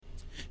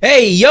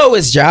Hey, yo,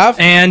 it's Jav.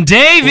 And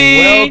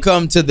Davey.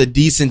 Welcome to the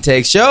Decent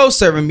Take Show,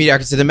 serving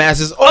mediocrity to the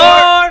masses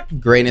or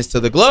greatness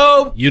to the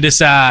globe. You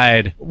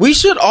decide. We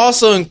should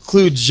also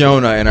include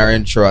Jonah in our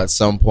intro at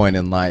some point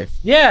in life.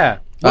 Yeah.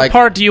 What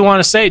part do you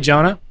want to say,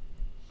 Jonah?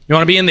 You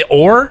want to be in the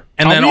or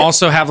and then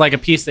also have like a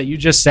piece that you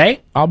just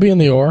say? I'll be in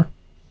the or.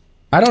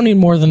 I don't need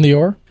more than the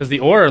or. Because the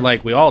or,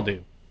 like, we all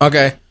do.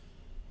 Okay.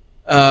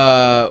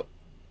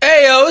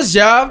 Hey, yo, it's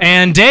Jav.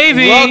 And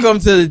Davey. Welcome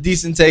to the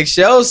Decent Take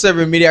Show,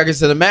 serving mediocrity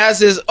to the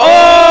masses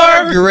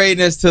or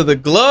greatness to the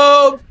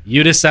globe.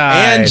 You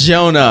decide. And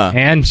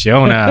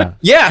Jonah.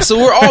 Yeah, so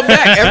we're all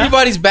back.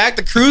 Everybody's back.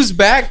 The crew's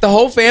back. The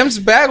whole fam's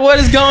back. What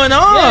is going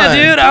on? Yeah,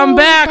 dude, I'm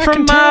back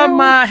from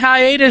my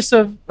hiatus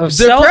of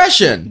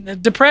depression.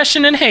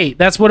 Depression and hate.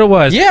 That's what it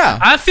was. Yeah.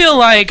 I feel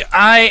like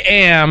I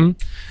am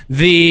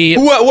the...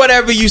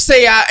 Whatever you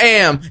say I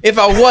am. If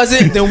I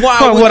wasn't, then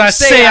why would you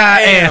say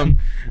I am?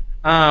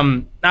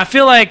 I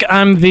feel like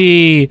I'm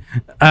the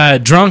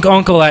drunk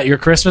uncle at your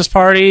Christmas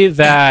party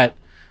that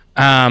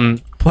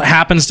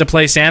happens to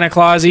play Santa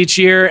Claus each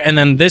year, and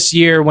then this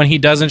year when he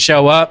doesn't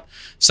show up,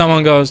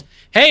 someone goes,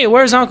 "Hey,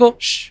 where's Uncle?"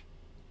 Shh,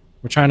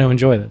 we're trying to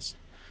enjoy this.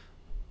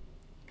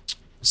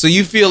 So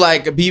you feel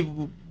like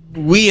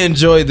we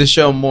enjoyed the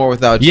show more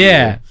without you?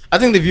 Yeah, I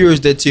think the viewers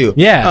did too.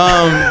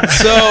 Yeah.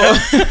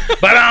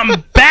 But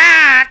I'm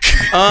back.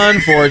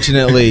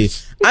 Unfortunately.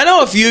 I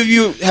know a few of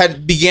you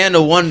had began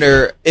to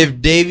wonder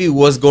if Davey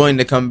was going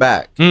to come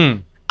back.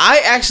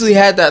 I actually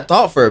had that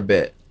thought for a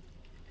bit.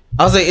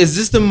 I was like, is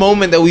this the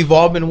moment that we've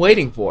all been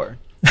waiting for?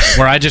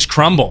 Where I just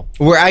crumble.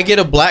 Where I get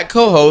a black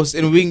co-host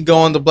and we can go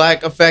on the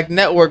Black Effect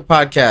Network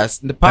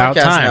podcast, the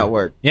podcast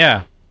network.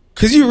 Yeah.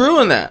 Because you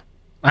ruined that.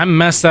 I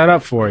messed that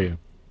up for you.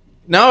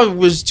 Now it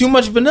was too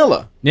much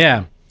vanilla.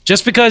 Yeah.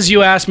 Just because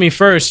you asked me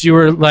first, you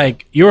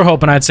were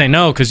hoping I'd say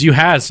no because you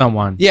had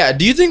someone. Yeah.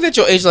 Do you think that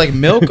you'll age like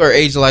milk or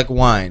age like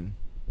wine?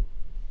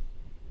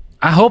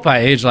 I hope I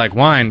age like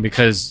wine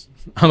because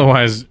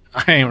otherwise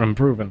I ain't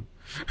improving.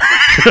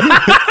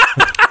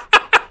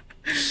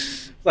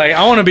 Like,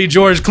 I want to be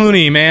George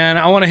Clooney, man.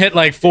 I want to hit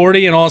like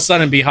 40 and all of a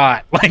sudden be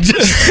hot. Like,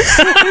 just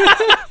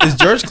Is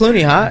George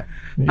Clooney hot?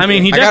 I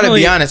mean, I gotta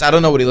be honest. I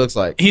don't know what he looks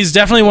like. He's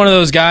definitely one of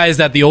those guys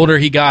that the older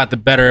he got, the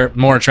better,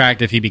 more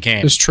attractive he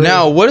became. It's true.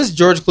 Now, what does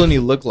George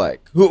Clooney look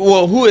like?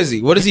 Who is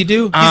he? What does he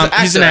do?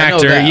 He's an actor. I know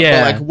that,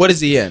 yeah. But like, what is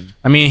he in?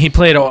 I mean, he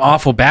played an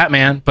awful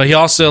Batman, but he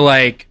also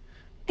like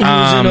he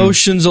was in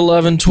Ocean's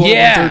 11, 12,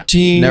 and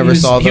 13. Never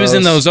saw those. He was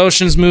in those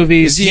Oceans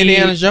movies. Is he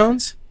Indiana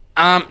Jones?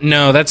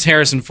 No, that's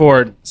Harrison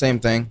Ford. Same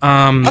thing.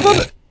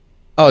 I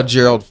thought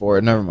Gerald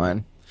Ford. Never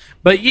mind.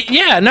 But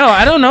yeah, no,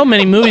 I don't know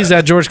many movies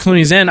that George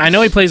Clooney's in. I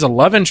know he plays a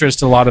love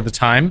interest a lot of the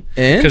time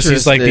because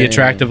he's like the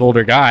attractive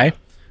older guy.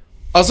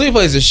 Oh, so he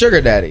plays a sugar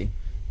daddy.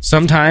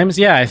 Sometimes,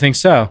 yeah, I think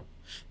so.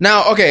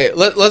 Now, okay,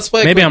 let's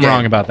play. Maybe I'm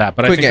wrong about that,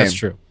 but I think that's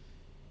true.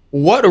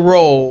 What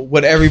role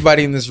would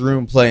everybody in this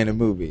room play in a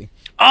movie?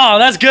 Oh,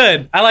 that's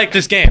good. I like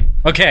this game.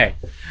 Okay,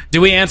 do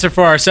we answer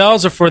for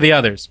ourselves or for the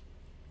others?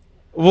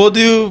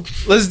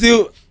 Let's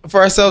do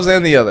for ourselves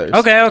and the others.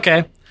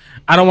 Okay.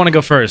 I don't want to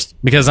go first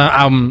because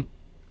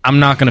I'm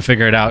not going to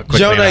figure it out quickly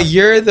Jonah, enough.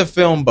 you're the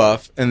film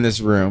buff in this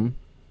room.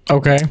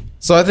 Okay.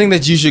 So I think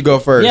that you should go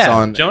first.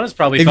 Yeah, Jonah's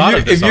probably thought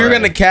of this If you're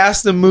going to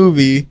cast a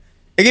movie,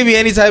 it can be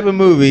any type of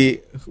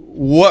movie,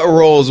 what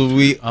roles would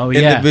we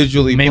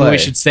individually play? Maybe we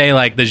should say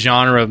like the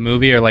genre of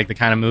movie or like the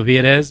kind of movie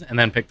it is and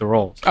then pick the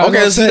roles.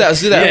 Okay, let's do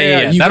that.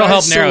 Yeah. That'll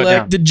help narrow it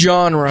down. The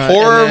genre.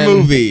 Horror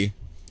movie.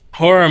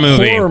 Horror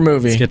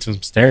movie. Let's get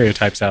some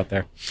stereotypes out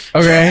there.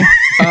 Okay.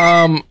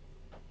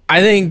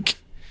 I think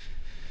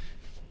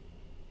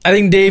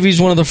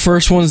Davey's one of the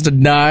first ones to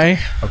die.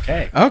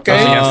 Okay.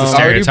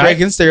 Already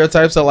breaking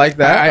stereotypes. I like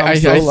that.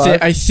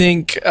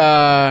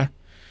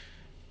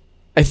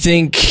 I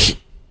think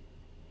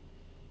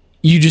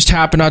you just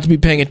happen not to be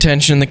paying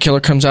attention. The killer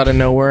comes out of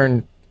nowhere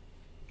and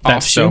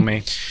That's so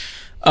me.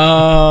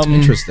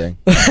 Interesting.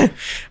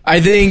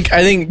 I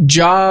think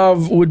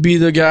Jav would be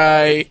the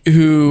guy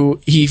who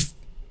he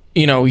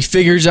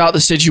figures out the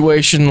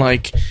situation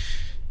like,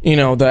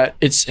 that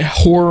it's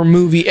horror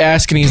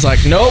movie-esque and he's like,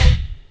 nope,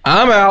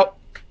 I'm out,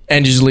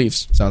 and just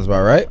leaves. Sounds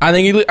about right. I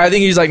think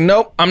he's like,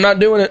 nope, I'm not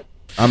doing it.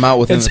 I'm out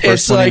within the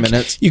first 20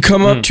 minutes. You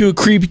come up to a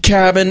creepy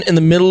cabin in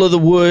the middle of the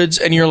woods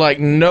and you're like,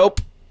 nope,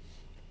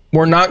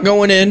 we're not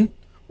going in.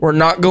 We're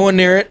not going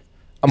near it.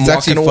 It's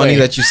actually funny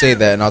that you say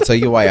that, and I'll tell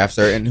you why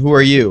after. And who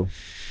are you?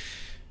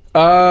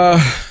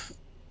 I'm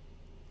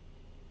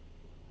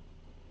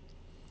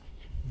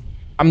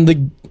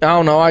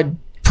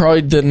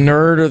probably the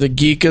nerd or the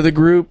geek of the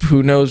group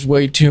who knows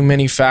way too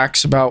many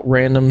facts about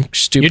random stupid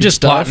stuff. You're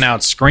just plotting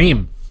out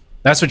Scream.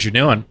 That's what you're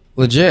doing.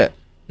 Legit.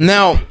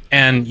 Now,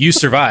 and you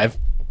survive.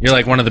 You're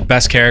like one of the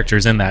best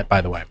characters in that,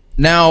 by the way.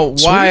 Now,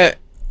 why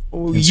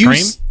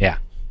Scream? Yeah.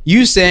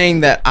 You saying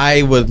that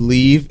I would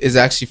leave is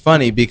actually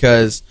funny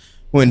because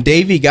when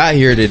Davey got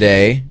here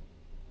today,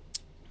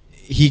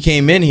 he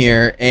came in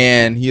here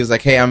and he was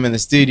like, "Hey, I'm in the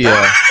studio."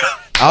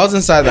 I was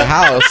inside the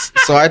house,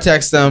 so I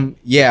text him,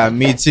 "Yeah,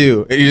 me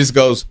too." And he just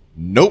goes,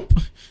 "Nope."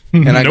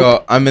 And I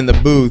go, I'm in the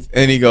booth.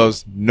 And he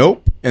goes,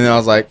 nope. And then I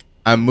was like,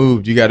 I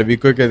moved. You got to be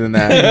quicker than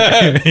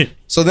that.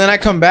 So then I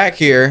come back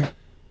here.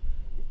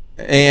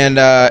 And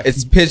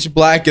it's pitch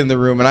black in the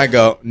room. And I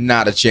go,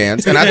 not a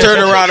chance. And I turn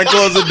around and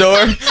close the door.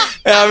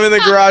 And I'm in the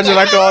garage. And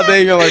I call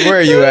Dave. I'm like, where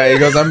are you at? He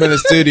goes, I'm in the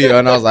studio.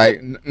 And I was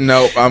like,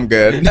 nope, I'm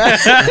good.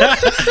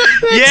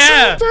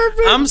 Yeah.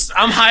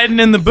 I'm hiding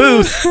in the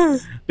booth.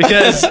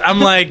 Because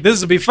I'm like,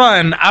 this will be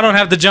fun. I don't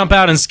have to jump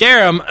out and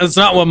scare him. It's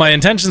not what my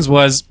intentions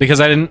was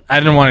because I didn't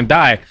want to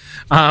die.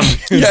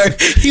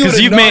 Because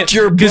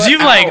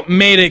you've like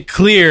made it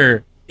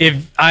clear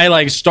if I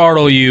like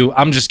startle you,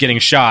 I'm just getting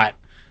shot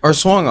or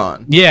swung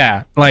on.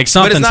 Yeah, like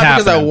something's happening. But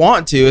it's not because I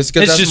want to. It's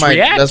because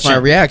that's my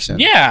reaction.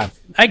 Yeah,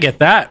 I get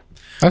that.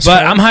 That's but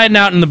fair. I'm hiding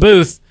out in the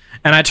booth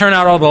and I turn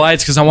out all the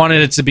lights because I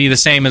wanted it to be the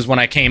same as when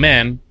I came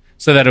in,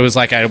 so that it was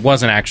like I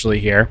wasn't actually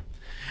here.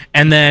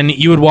 And then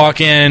you would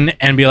walk in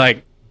and be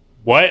like,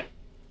 what?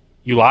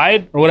 You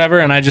lied? Or whatever.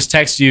 And I just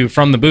text you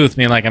from the booth,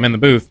 being like, I'm in the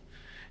booth.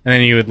 And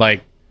then you would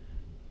like,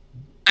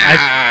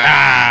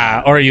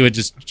 or you would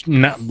just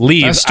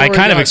leave. I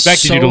kind of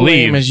expected you to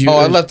leave.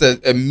 I left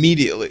it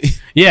immediately.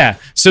 Yeah.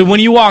 So when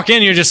you walk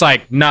in, you're just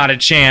like, not a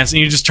chance. And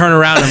you just turn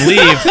around and leave.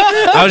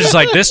 I was just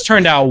like, this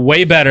turned out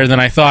way better than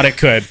I thought it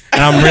could.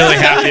 And I'm really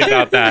happy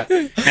about that.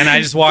 And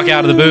I just walk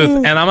out of the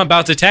booth and I'm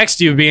about to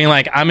text you being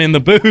like, I'm in the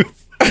booth.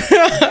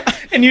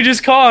 And you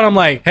just call and I'm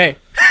like, hey.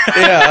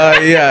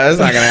 Yeah, that's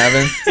not going to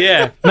happen.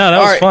 Yeah. No, that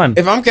was fun.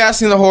 If I'm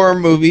casting the horror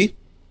movie.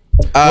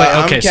 So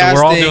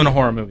we're all doing a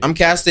horror movie. I'm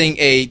casting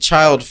a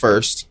child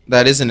first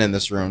that isn't in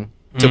this room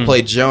to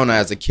play Jonah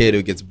as a kid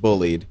who gets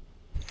bullied.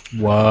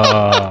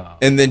 Whoa.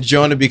 And then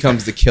Jonah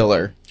becomes the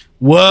killer.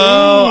 Whoa.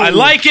 Ooh. I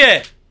like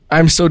it.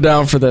 I'm so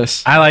down for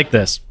this. I like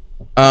this.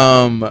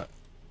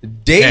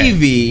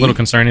 Davey. A little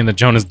concerning that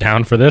Jonah's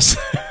down for this.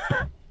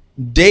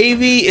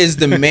 Davey is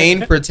the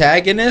main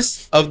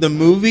protagonist of the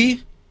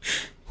movie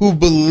who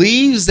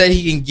believes that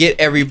he can get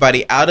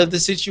everybody out of the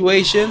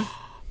situation,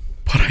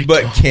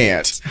 but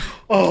can't.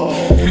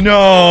 Oh,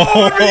 no.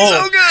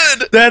 So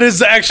good. That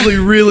is actually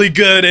really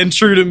good and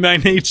true to my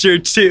nature,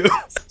 too.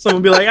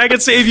 Someone be like, I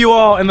can save you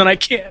all, and then I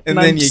can't. And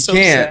then you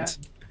can't.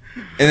 Sad.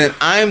 And then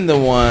I'm the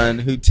one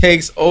who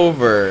takes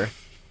over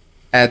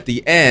at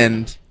the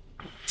end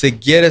to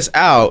get us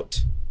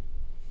out,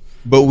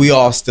 but we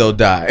all still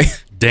die.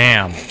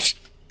 Damn.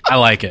 I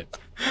like it.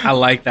 I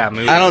like that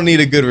movie. I don't need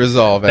a good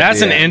resolve.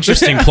 That's an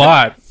interesting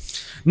plot.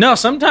 No,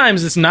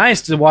 sometimes it's nice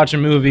to watch a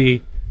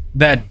movie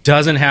that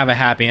doesn't have a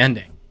happy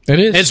ending. It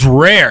is. It's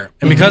rare.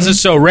 And because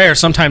it's so rare,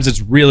 sometimes it's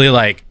really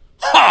like,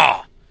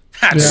 that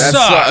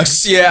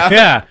sucks. Yeah.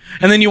 Yeah.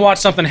 And then you watch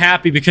something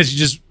happy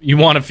because you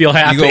want to feel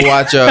happy. You go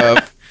watch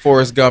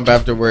Forrest Gump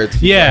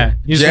afterwards. Yeah.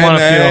 You just want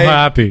to feel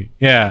happy.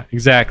 Yeah,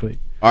 exactly.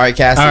 All right,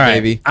 cast it,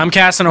 baby. I'm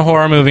casting a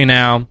horror movie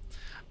now.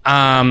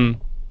 All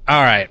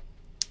right.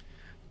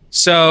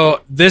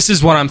 So this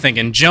is what I'm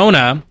thinking.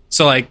 Jonah,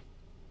 so like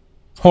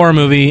horror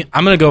movie,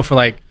 I'm going to go for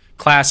like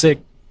classic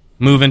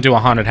move into a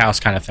haunted house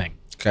kind of thing.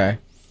 Okay.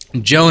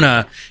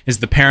 Jonah is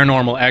the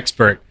paranormal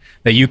expert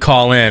that you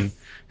call in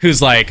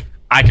who's like,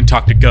 I can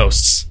talk to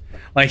ghosts.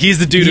 Like he's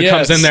the dude who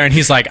comes in there and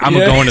he's like, I'm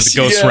going to go into the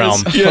ghost realm.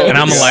 And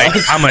I'm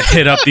going to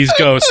hit up these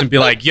ghosts and be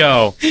like,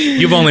 yo,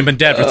 you've only been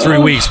dead for 3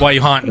 weeks. Why are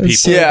you haunting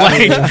people?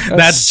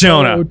 That's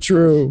Jonah. So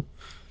true.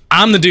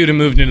 I'm the dude who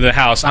moved into the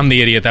house. I'm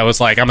the idiot that was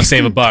like, I'm going to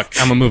save a buck.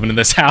 I'm going to move into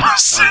this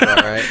house.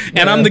 Right.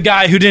 And I'm the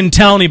guy who didn't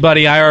tell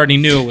anybody. I already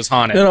knew it was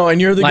haunted. No, and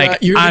you're the guy.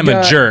 I'm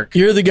a jerk.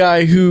 You're the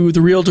guy who the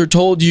realtor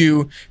told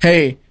you,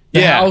 hey,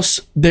 the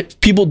house,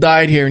 that people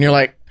died here. And you're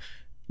like,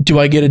 do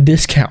I get a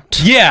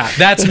discount? Yeah,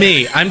 that's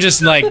me. I'm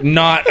just like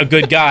not a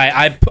good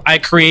guy. I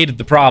created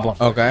the problem.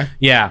 Okay.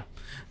 Yeah.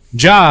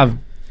 Jav,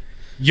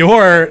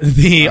 you're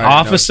the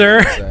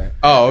officer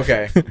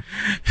okay.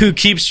 who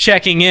keeps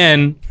checking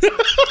in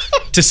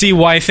to see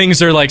why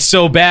things are like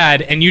so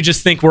bad, and you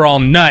just think we're all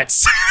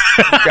nuts.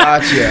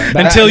 Gotcha.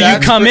 Until you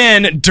come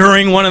in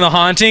during one of the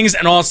hauntings,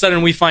 and all of a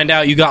sudden we find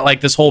out you got like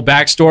this whole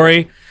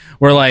backstory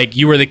where like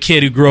you were the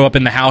kid who grew up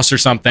in the house or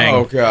something.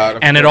 Oh God!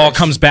 And it all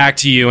comes back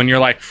to you, and you're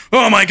like,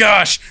 "Oh my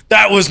gosh,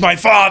 that was my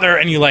father!"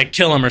 And you like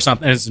kill him or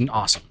something. It's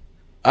awesome.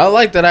 I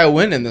like that I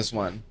win in this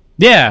one.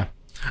 Yeah,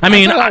 I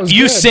mean,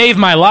 you good. save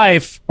my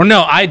life, or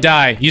no, I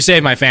die. You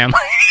save my family.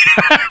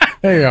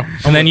 There you go.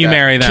 And then you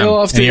marry them, Kill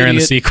off and you're in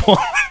the sequel.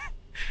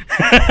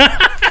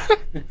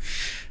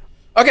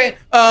 Okay,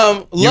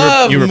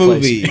 love you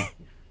movie.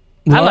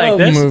 I like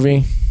this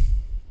movie.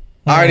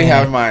 I already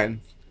have mine.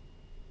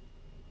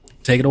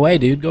 Take it away,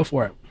 dude. Go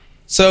for it.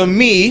 So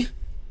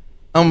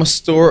I'm a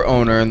store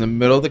owner in the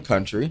middle of the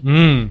country.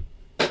 I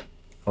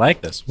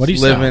like this. What do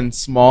you living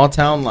small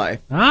town life?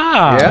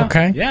 Ah, yeah?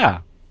 Okay. Yeah.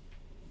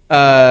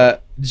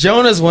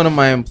 Jonah's one of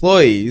my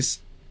employees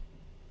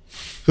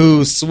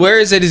who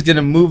swears that he's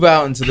gonna move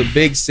out into the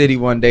big city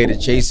one day to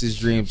chase his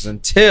dreams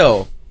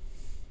until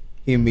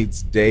he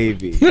meets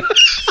Davey.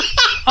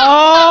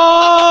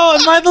 Oh,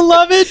 am I the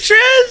love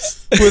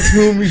interest? With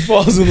whom he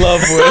falls in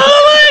love with.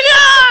 Oh my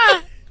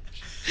god!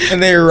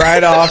 And they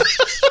ride off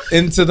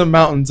into the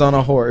mountains on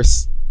a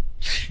horse.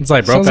 It's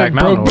like Sounds Brokeback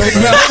Mountain.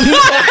 Brokeback Mountain.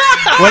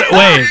 What,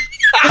 wait,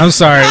 I'm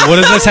sorry. What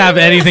does this have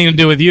anything to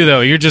do with you,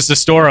 though? You're just a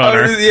store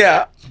owner.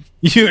 Yeah.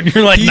 You're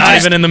like not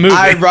even in the movie.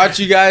 I brought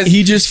you guys.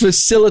 He just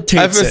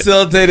facilitates I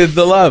facilitated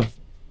the love.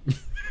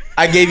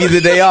 I gave you the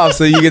day off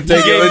so you can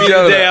take it with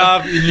Jonah. day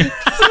off.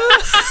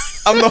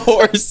 I'm the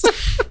horse.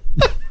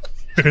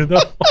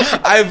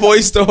 I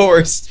voiced the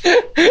horse.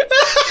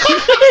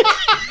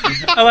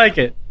 I like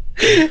it.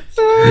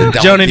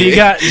 Jonah, do you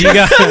got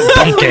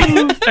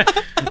donkey?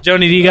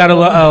 Jonah, do you got a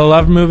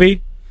love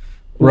movie?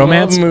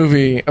 Romance Love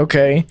movie.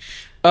 Okay.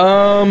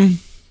 All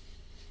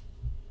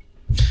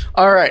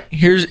right.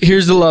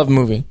 Here's the love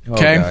movie.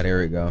 Okay. Oh God,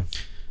 here we go.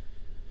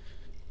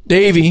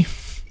 Davey,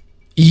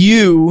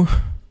 you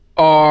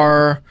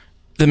are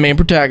the main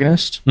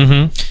protagonist,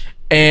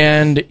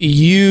 and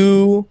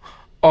you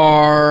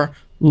are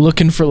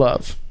looking for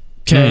love.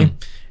 Okay.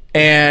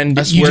 And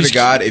I swear to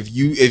God, if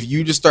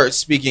you just start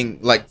speaking,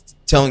 like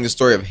telling the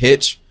story of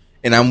Hitch,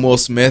 and I'm Will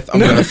Smith, I'm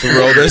gonna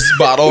throw this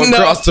bottle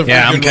across the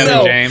Yeah, I'm freaking Kevin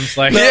room. James.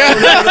 Like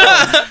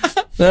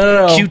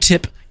No.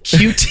 Q-tip.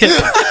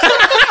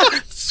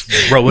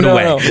 Throw it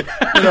away.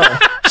 No.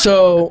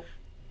 So,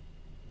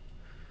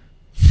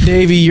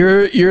 Davey,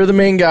 you're the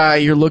main guy.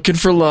 You're looking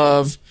for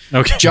love.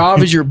 Okay.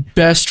 Job is your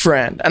best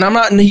friend, and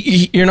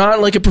you're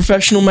not like a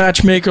professional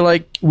matchmaker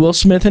like Will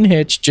Smith and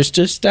Hitch. Just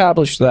to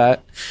establish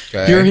that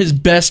Okay. you're his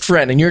best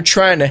friend, and you're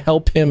trying to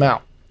help him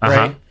out.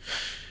 Right?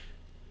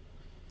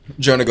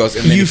 Jonah goes,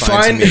 and then You he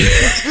finds me.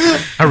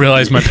 I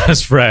realize my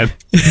best friend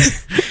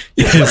is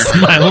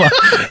my love.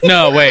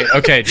 No, wait.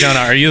 Okay, Jonah,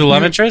 are you the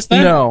love interest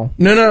then? No.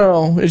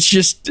 It's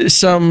just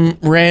some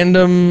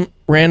random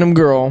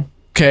girl.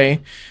 Okay.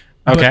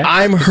 But Okay.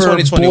 I'm It's her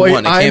 2021. It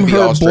can't I'm be her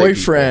all straight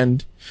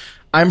boyfriend.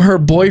 I'm her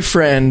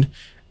boyfriend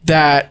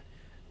that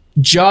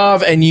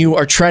Jav and you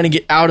are trying to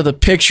get out of the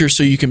picture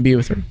so you can be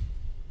with her.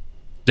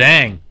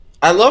 Dang.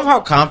 I love how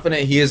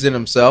confident he is in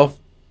himself.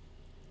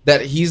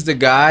 That he's the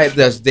guy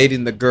that's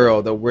dating the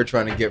girl that we're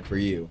trying to get for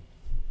you.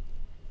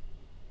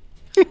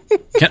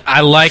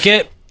 I like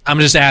it. I'm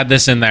just add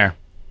this in there.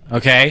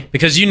 Okay?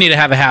 Because you need to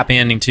have a happy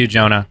ending too,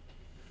 Jonah.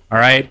 All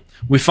right?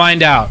 We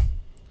find out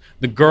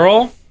the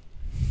girl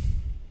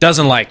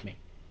doesn't like me,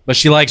 but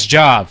she likes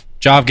Jav.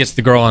 Jav gets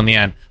the girl in the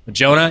end. But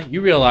Jonah,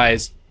 you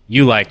realize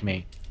you like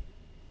me.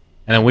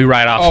 And then we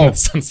ride off into the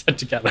sunset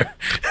together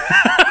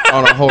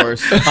On a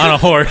horse. on a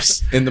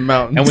horse. In the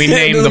mountains. And we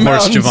named the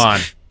horse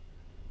Javon.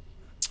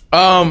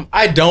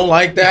 I don't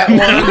like that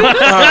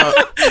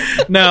one.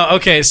 No,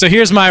 okay, so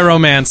here's my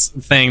romance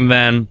thing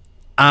then.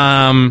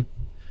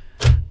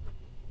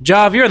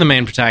 Jav, you're the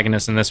main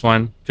protagonist in this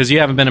one because you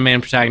haven't been a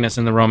main protagonist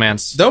in the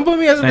romance. Don't put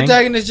me as a Thing?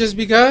 protagonist just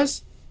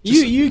because.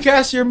 You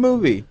cast your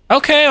movie.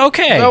 Okay.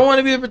 If I want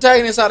to be the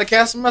protagonist, I'd have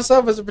cast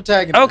myself as a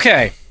protagonist.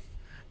 Okay.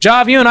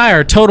 Jav, you and I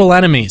are total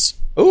enemies.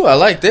 Ooh, I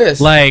like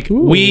this. Like,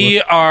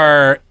 we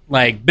are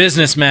like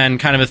businessmen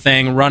kind of a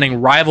thing,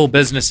 running rival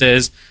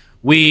businesses.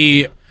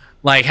 We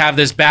like have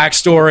this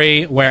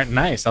backstory where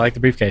nice, I like the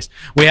briefcase.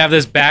 We have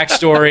this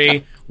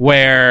backstory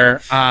where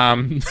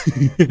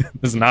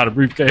this is not a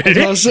briefcase.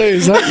 I'll say,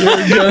 is that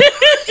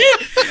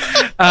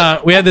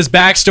your We had this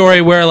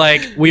backstory where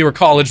like we were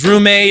college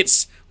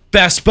roommates,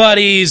 best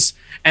buddies,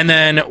 and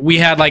then we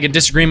had like a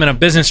disagreement of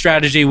business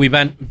strategy. We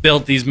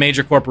built these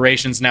major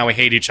corporations. Now we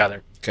hate each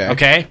other.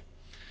 Okay.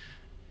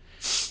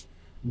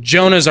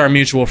 Jonah's our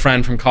mutual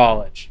friend from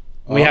college.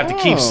 We have to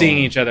keep seeing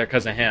each other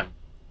because of him.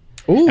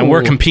 Ooh. And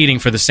we're competing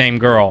for the same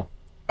girl.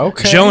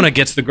 Okay. Jonah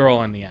gets the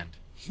girl in the end.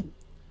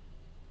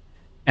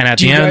 And at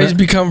Do the you end, guys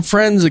become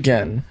friends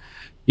again?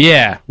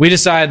 yeah, we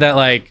decide that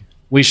like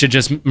we should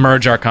just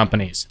merge our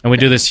companies, and we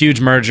do this huge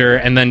merger,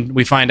 and then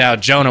we find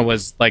out Jonah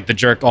was like the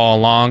jerk all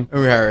along,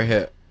 we hire a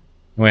hit.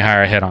 and we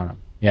hire a hit on him.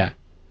 Yeah,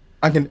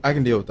 I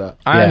can deal with that.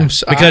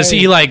 because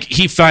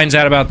he finds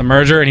out about the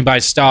merger and he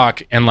buys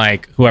stock in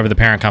like whoever the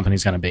parent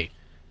company's going to be.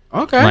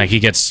 Okay. And, like he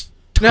gets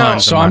tons No,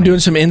 of So money. I'm doing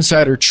some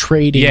insider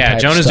trading. Yeah,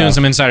 type Jonah's stuff. doing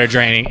some insider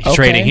trading.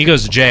 Okay. He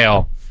goes to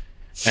jail,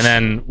 and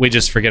then we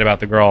just forget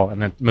about the girl,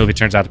 and the movie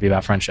turns out to be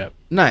about friendship.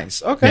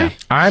 Nice. Okay. Yeah.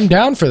 I'm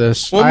down for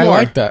this. One I more.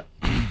 like that.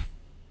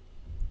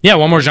 Yeah,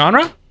 one more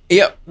genre.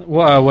 Yep.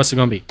 What's it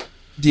going to be?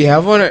 Do you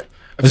have one?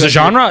 Is it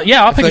genre?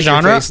 Yeah, I'll pick a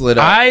genre. Face lit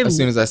up as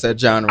soon as I said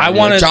genre. I You're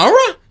wanna- like,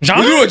 genre.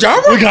 Genre? We do a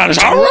genre. We got a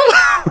genre.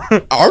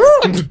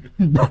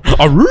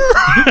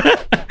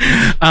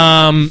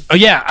 Oh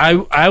yeah,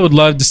 I would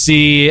love to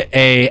see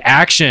a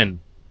action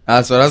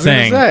That's what I was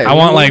thing. gonna say. I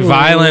want like Ooh.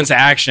 violence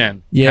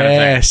action. kind of thing.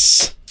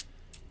 Yes.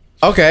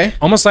 Okay.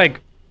 Almost like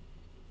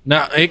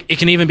no, it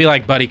can even be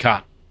like buddy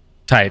cop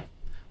type,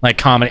 like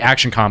comedy,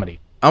 action comedy.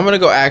 I'm gonna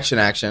go action.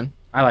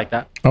 I like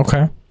that.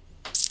 Okay.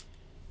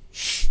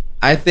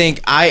 I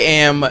think I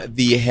am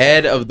the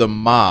head of the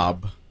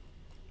mob,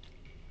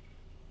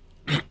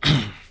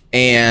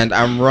 and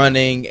I'm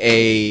running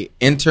a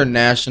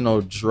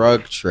international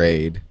drug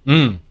trade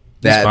That's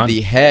that fun.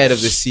 the head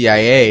of the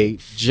CIA,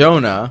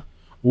 Jonah,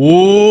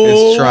 Ooh.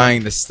 is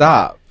trying to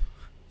stop.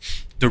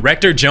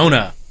 Director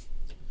Jonah.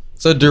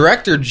 So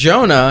director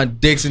Jonah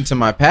digs into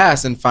my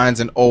past and finds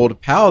an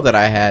old pal that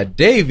I had,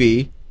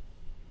 Davey,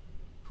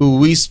 who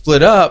we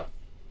split up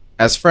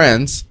as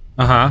friends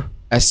Uh-huh.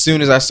 as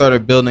soon as I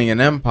started building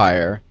an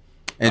empire.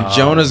 And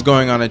Jonah's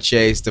going on a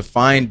chase to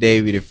find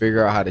Davey to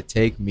figure out how to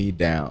take me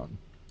down.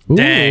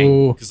 Dang.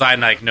 Ooh. Because I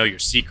like know your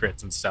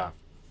secrets and stuff.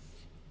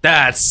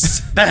 That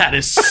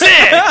is sick.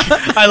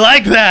 I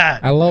like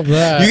that. I love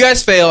that. You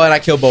guys fail and I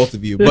kill both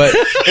of you, but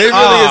it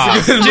really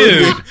is a good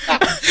dude.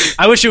 movie.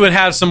 I wish it would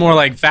have some more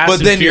like Fast But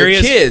and then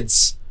Furious. your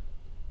kids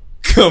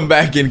come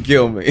back and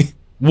kill me.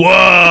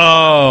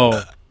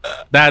 Whoa.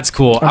 That's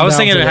cool. I was down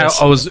thinking for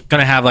this. I was going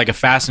to have like a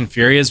Fast and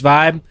Furious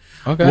vibe.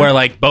 Okay. Where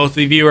like both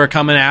of you are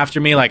coming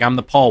after me. Like I'm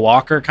the Paul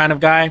Walker kind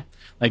of guy.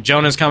 Like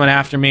Jonah's coming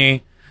after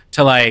me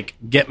to like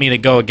get me to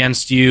go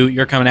against you.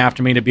 You're coming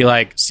after me to be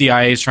like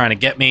CIA's trying to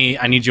get me.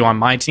 I need you on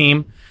my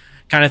team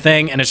kind of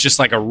thing. And it's just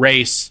like a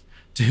race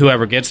to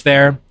whoever gets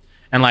there.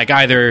 And like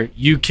either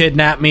you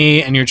kidnap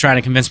me and you're trying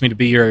to convince me to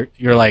be you're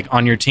like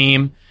on your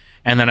team.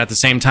 And then at the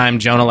same time,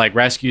 Jonah like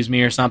rescues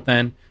me or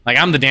something. Like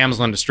I'm the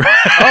damsel in distress.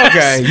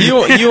 Okay,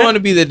 you want to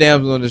be the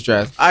damsel in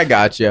distress. I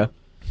got you.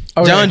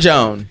 Okay.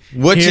 Joan,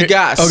 what you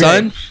got, okay.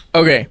 son?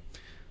 Okay.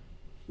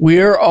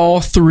 We're all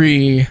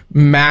three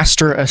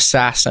master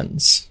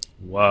assassins.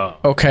 Whoa.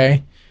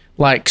 Okay.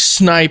 Like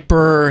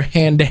sniper,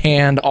 hand to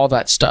hand, all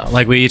that stuff.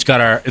 Like we each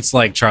got it's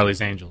like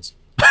Charlie's Angels.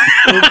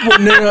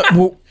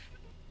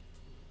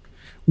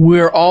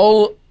 We're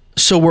all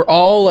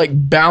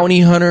like bounty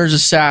hunters,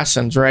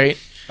 assassins, right?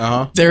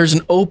 Uh-huh. There's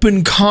an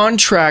open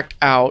contract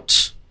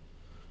out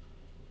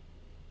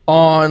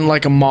on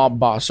like a mob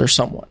boss or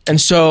someone. And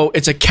so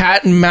it's a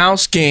cat and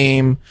mouse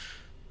game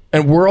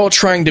and we're all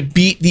trying to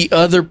beat the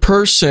other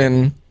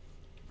person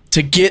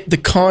to get the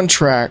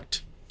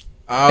contract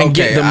and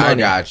get the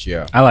money. I got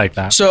you. I like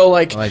that. So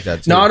like, I like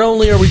that too. not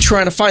only are we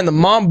trying to find the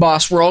mob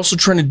boss, we're also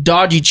trying to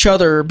dodge each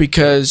other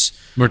because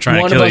We're trying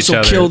to one kill of us each will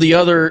other. kill the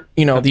other,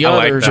 the I like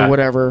others or that.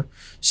 whatever.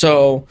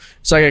 So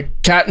it's like a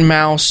cat and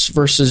mouse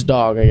versus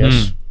dog, I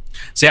guess.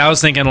 See, I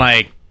was thinking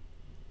like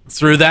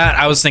through that,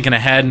 I was thinking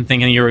ahead and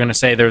thinking you were going to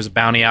say there was a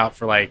bounty out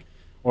for like,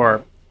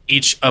 or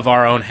each of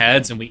our own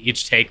heads and we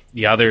each take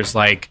the others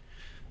like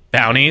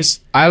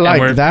bounties. I And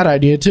like we're- that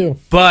idea too.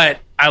 But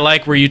I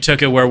like where you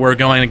took it where we're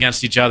going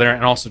against each other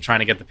and also trying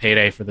to get the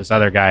payday for this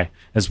other guy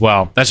as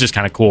well. That's just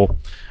kind of cool.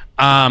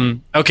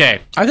 Okay.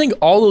 I think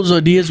all those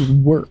ideas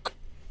would work.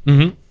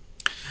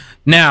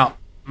 Now,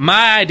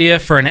 my idea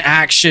for an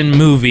action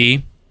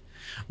movie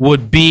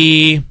would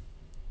be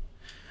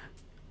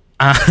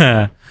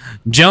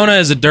Jonah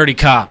is a dirty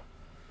cop.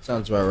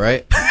 Sounds about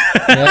right.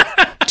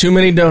 Too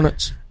many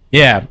donuts.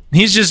 Yeah,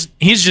 he's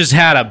just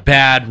had a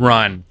bad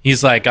run.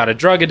 He's like got a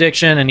drug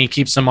addiction and he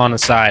keeps them on the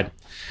side.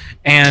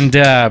 And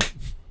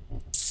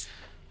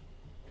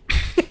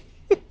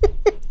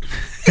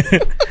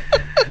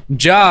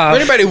Job. For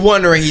anybody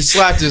wondering, he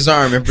slapped his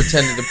arm and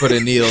pretended to put a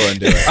needle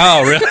into it.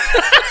 Oh, really?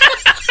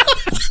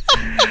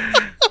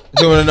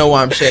 You want to know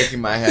why I'm shaking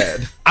my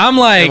head? I'm And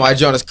like why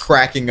Jonah's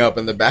cracking up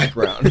in the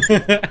background.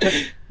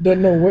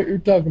 Don't know what you're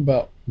talking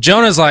about.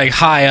 Jonah's like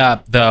high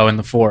up though in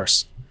the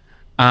force.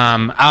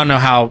 I don't know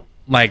how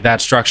like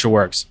that structure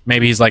works.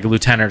 Maybe he's like a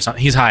lieutenant or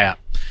something. He's high up.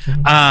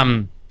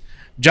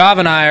 Jav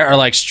and I are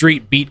like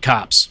street beat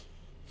cops.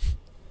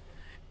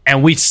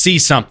 And we see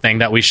something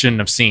that we shouldn't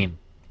have seen.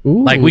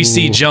 Ooh. Like we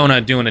see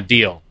Jonah doing a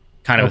deal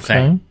kind of a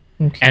thing.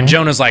 Okay. And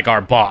Jonah's like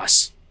our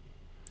boss.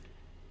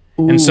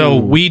 And so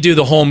we do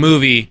the whole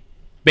movie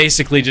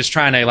basically just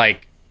trying to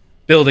like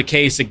build a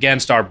case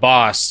against our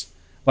boss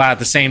while at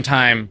the same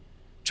time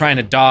trying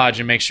to dodge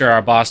and make sure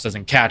our boss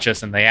doesn't catch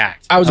us in the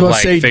act. I was of, about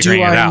like, to say, do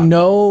figuring it I out.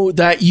 know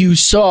that you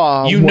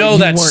saw? You what know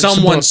that weren't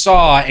someone supposed-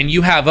 saw and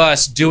you have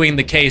us doing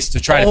the case to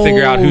try to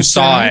figure out who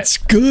saw That's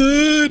it.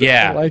 good.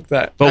 Yeah. I like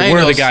that. I But ain't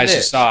we're no the guys who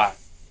snitch. saw it.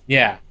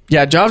 Yeah.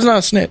 Yeah, Job's not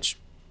a snitch.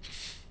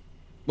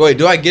 Wait,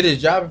 do I get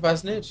his job if I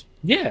snitch?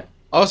 Yeah.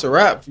 Oh, it's a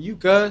rap for you,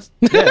 cuz.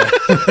 Yeah.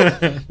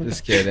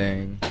 Just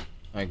kidding.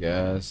 I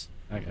guess.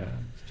 Okay.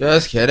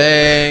 Just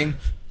kidding.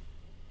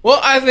 Well,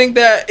 I think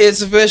that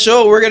it's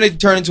official. We're going to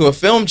turn into a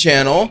film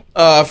channel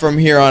from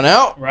here on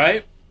out.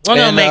 Right? We're And,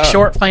 going to make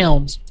short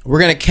films. We're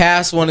going to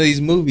cast one of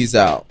these movies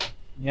out.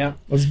 Yeah.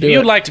 Let's do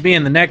You'd it. like to be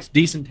in the next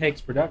Decent Takes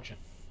production.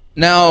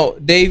 Now,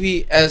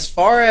 Davey, as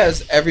far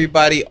as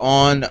everybody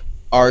on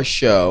our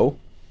show,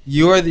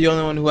 you're the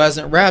only one who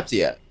hasn't rapped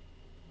yet.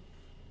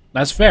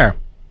 That's fair.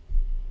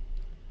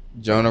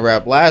 Jonah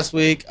rapped last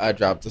week. I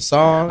dropped a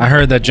song. I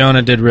heard that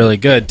Jonah did really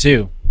good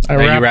too. I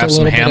That you rapped rapped a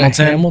some little bit of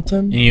Hamilton, Hamilton.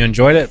 and you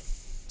enjoyed it.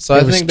 So I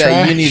It was think that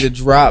you trash. need to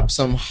drop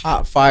some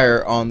hot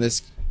fire on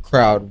this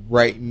crowd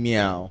right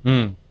meow.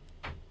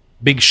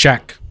 Big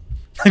Shaq.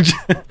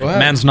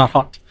 Man's not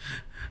hot.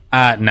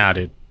 Nah,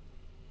 dude.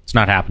 It's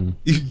not happening.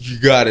 You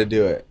got to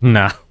do it.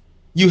 Nah.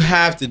 You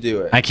have to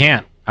do it. I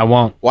can't. I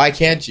won't. Why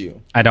can't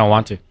you? I don't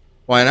want to.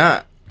 Why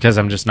not? Because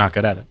I'm just not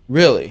good at it.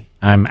 Really?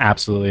 I'm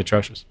absolutely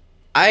atrocious.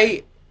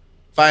 I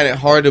find it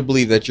hard to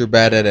believe that you're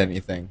bad at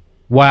anything.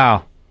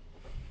 Wow.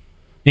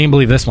 You can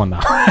believe this one, though.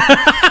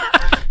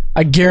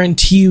 I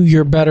guarantee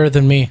you're better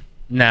than me.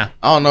 Nah.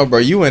 I don't know, bro.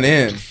 You went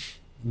in.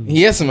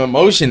 He has some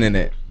emotion in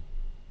it.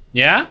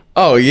 Yeah?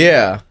 Oh,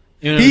 yeah.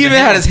 Even if He it even was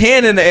had his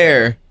hand in the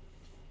air.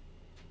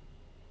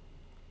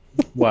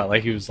 What?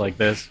 Like he was like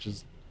this?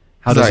 Just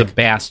how He's does a like-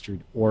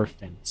 bastard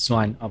orphan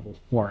son of a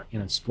whore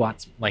in a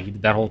squats? Like he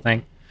did that whole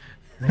thing.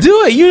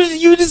 Do it.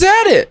 You just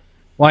had it.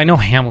 Well, I know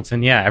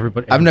Hamilton. Yeah,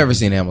 everybody. I've never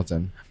seen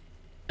Hamilton.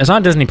 It's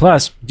on Disney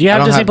Plus. Do you I have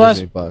don't Disney have Plus?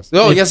 Disney Plus.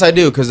 Oh, yes, I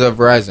do because of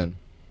Verizon.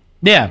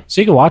 Yeah,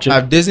 so you can watch it. I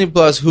have Disney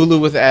Plus, Hulu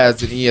with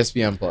ads, and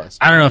ESPN Plus.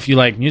 I don't know if you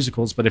like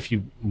musicals, but if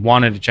you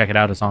wanted to check it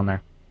out, it's on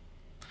there.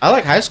 I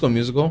like High School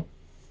Musical.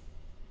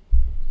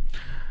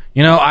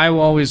 You know, I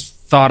always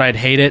thought I'd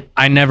hate it.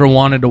 I never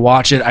wanted to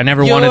watch it. I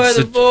never You're wanted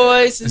the to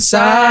voice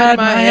inside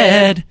my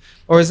head.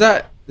 Or is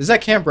that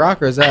Camp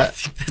Rock or is I that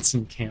think that's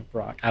in Camp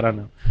Rock. I don't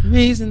know. the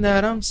reason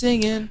that I'm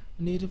singing?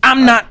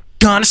 I'm not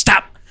gonna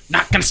stop.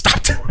 Not gonna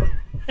stop.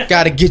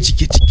 Gotta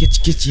get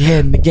your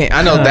head in the game.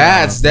 I know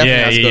that's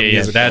definitely High School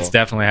Musical. That's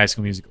definitely High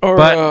School Musical. Or,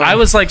 but I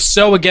was like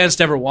so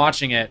against ever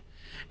watching it,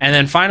 and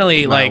then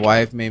finally, My like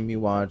wife made me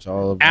watch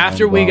all of them.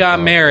 after we got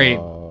married,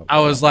 I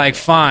was like,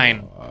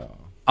 fine,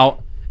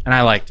 and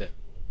I liked it.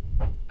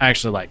 I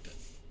actually liked it.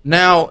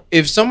 Now,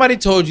 if somebody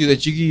told you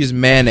that you could use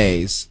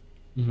mayonnaise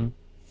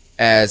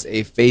as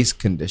a face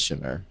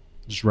conditioner,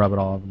 Just rub it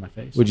all over my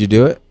face. would you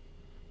do it?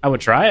 I would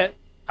try it.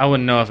 I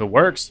wouldn't know if it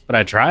works, but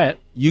I'd try it.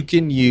 You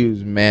can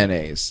use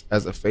mayonnaise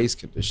as a face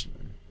conditioner.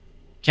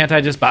 Can't I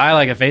just buy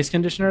like a face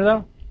conditioner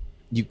though?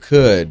 You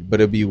could,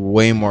 but it'd be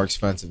way more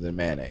expensive than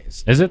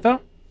mayonnaise. Is it though?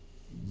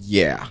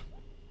 Yeah.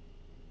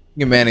 You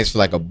get mayonnaise for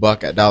like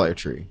 $1 at Dollar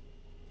Tree.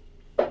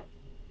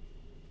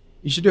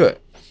 You should do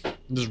it.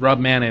 Just rub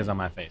mayonnaise on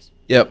my face.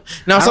 Yep.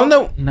 Now, I something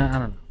don't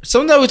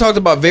know. that we talked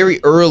about very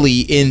early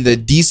in the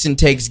Decent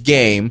Takes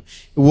game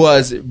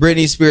was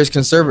Britney Spears'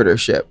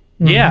 conservatorship.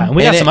 Yeah, and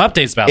we And got some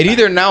updates about It that.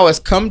 either now has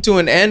come to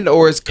an end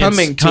or is It's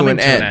coming to an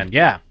end.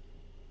 Yeah,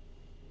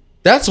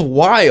 That's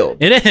wild.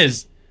 it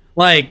is.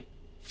 Like,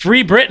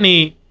 Free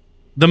Britney,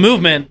 the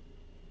movement,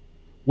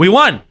 we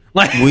won.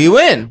 Like, We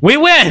win. we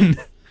win.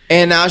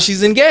 And now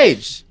she's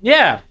engaged.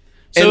 Yeah.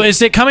 So And- is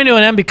it coming to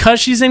an end because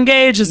she's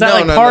engaged? Is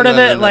that part of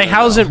it? Like,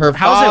 how's it? Her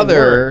how's it father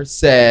work?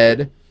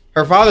 said,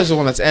 her father's the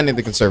one that's ending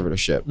the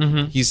conservatorship.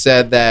 Mhm. He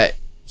said that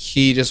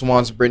he just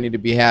wants Britney to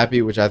be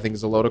happy, which I think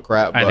is a load of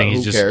crap. I but think he's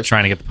who just cares?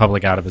 trying to get the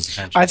public out of his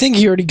attention. I think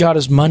he already got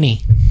his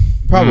money.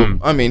 Probably.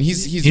 I mean,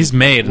 he's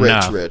made rich,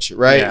 enough.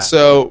 right? Yeah.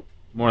 So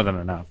More than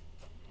enough.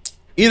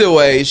 either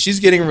way, she's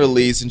getting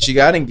released and she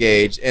got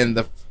engaged.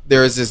 And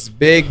there is this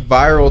big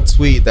viral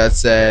tweet that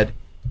said,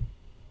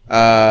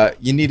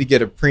 "You need to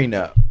get a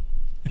prenup."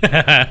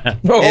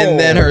 And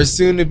then her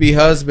soon-to-be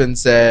husband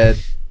said,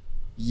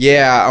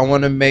 "Yeah, I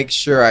want to make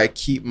sure I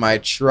keep my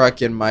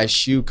truck and my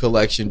shoe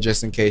collection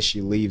just in case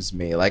she leaves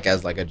me," like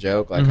as like a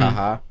joke, like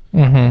haha.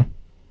 Mm-hmm.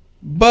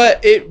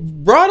 But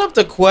it brought up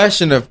the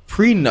question of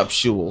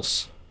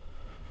prenuptials.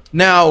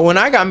 Now, when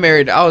I got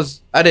married, I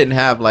didn't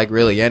have like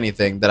really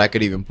anything that I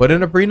could even put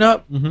in a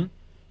prenup. Mhm.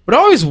 But I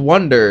always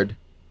wondered,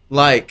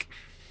 like,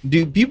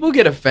 do people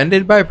get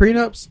offended by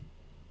prenups?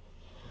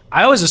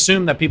 I always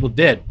assumed that people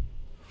did.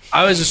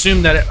 I always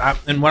assumed that,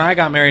 and when I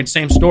got married,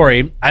 same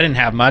story. I didn't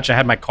have much. I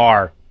had my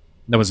car.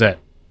 That was it.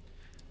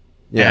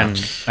 And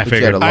I But you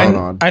figured, had a loan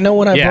on. I know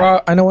when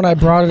I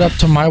brought it up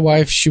to my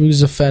wife, she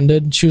was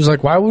offended. She was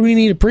like, "Why would we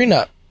need a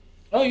prenup?"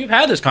 oh, you've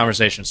had this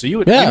conversation, so you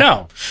would, Yeah. you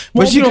know.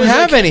 But you don't because,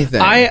 have anything.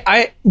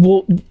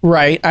 Well,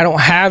 right. I don't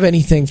have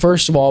anything,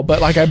 first of all, but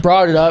like I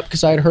brought it up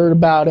because I'd heard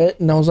about it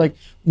and I was like,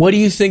 "What do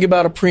you think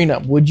about a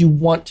prenup? Would you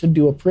want to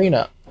do a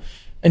prenup?"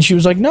 And she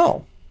was like,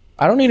 "No,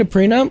 I don't need a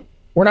prenup.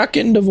 We're not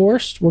getting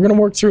divorced. We're going to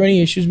work through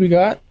any issues we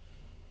got.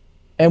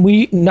 And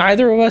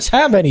neither of us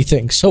have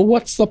anything. So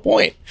what's the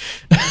point?"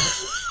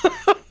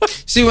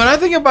 See, when I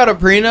think about a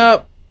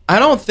prenup, I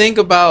don't think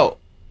about.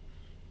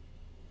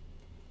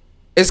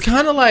 It's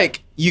kind of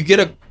like you get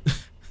a.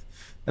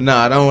 No,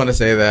 I don't want to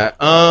say that.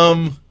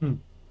 I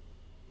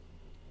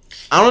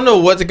don't know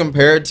what to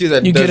compare it to.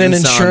 That You get an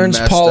doesn't sound insurance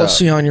messed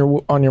policy up.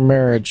 on your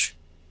marriage.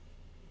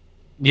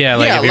 Yeah,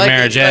 like if your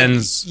marriage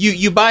ends.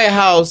 You buy a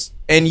house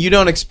and you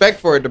don't expect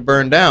for it to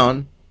burn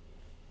down,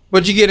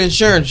 but you get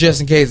insurance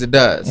just in case it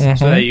does.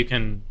 so that you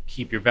can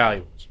keep your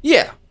valuables.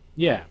 Yeah.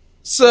 Yeah.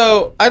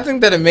 So I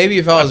think that maybe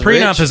if I A was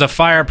prenup rich, is a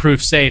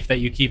fireproof safe that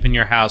you keep in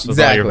your house with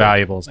all your Exactly.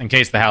 valuables in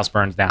case the house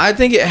burns down. I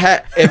think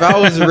if I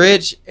was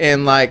rich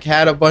and like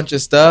had a bunch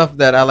of stuff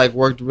that I like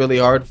worked really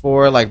hard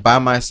for, like by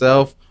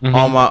myself,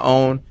 on my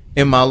own,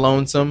 in my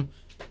lonesome,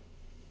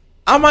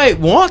 I might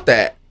want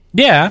that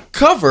yeah.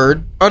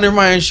 covered under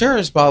my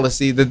insurance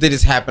policy that they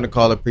just happen to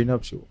call a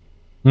prenuptial,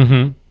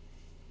 Mm-hmm.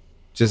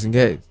 just in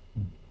case.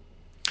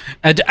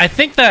 I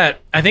think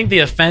the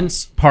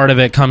offense part of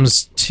it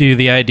comes to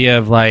the idea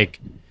of like,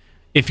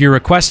 if you're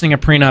requesting a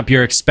prenup,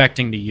 you're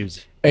expecting to use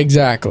it.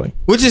 Exactly.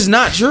 Which is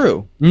not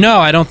true. No,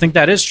 I don't think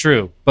that is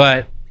true,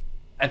 but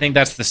I think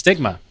that's the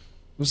stigma.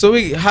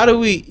 So how do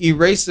we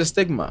erase the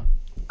stigma?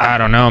 I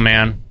don't know,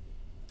 man.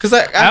 Because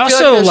I feel also,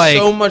 like there's like-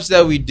 so much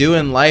that we do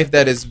in life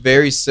that is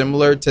very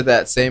similar to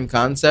that same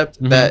concept.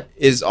 Mm-hmm. That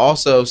is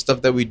also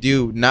stuff that we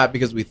do not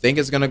because we think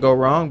it's going to go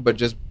wrong, but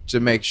just to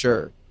make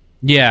sure.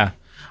 Yeah.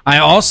 I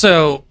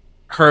also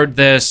heard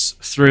this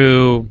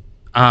through,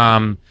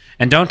 and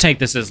don't take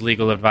this as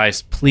legal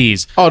advice,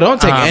 please. Oh, don't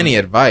take any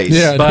advice.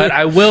 Yeah. But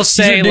I will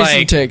say, These are decent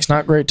like, takes,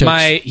 not great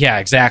takes. yeah,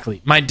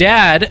 exactly. My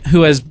dad,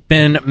 who has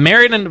been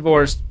married and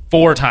divorced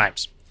 4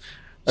 times.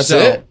 That's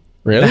it?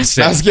 Really? That's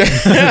it. That's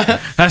good.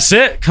 That's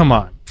it. Come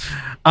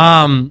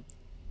on.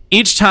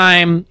 Each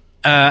time,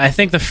 I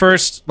think the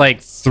first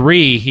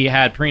 3 he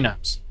had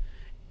prenups,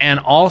 and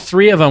all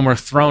 3 of them were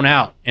thrown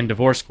out in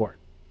divorce court.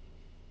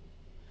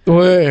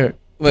 Wait,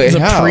 the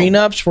how?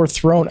 prenups were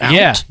thrown out?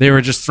 Yeah, they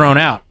were just thrown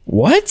out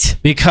What?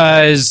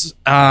 because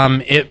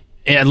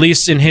at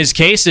least in his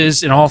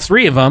cases, in all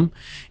 3 of them,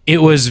 it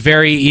was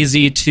very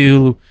easy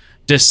to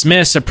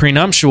dismiss a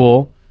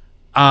prenuptial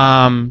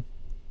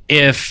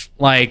if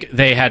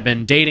they had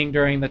been dating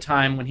during the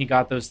time when he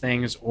got those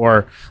things,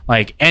 or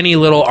any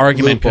little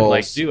argument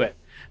Loopholes. could do it.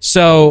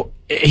 So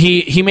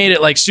he made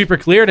it super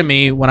clear to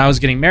me when I was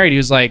getting married. He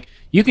was like,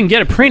 you can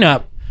get a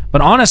prenup,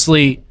 but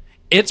honestly,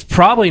 it's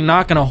probably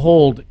not going to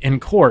hold in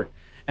court.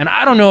 And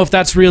I don't know if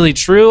that's really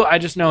true. I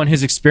just know in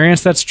his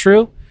experience that's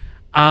true.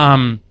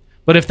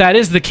 But if that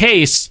is the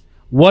case,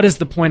 what is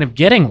the point of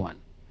getting one?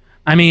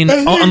 I mean,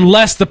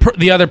 unless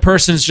the other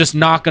person's just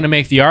not going to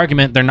make the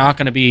argument, they're not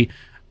going to be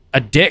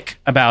a dick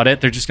about it.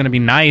 They're just going to be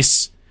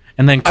nice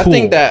and then cool. I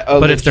think that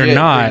but if they're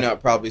not,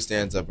 prenup probably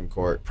stands up in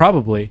court.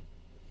 probably.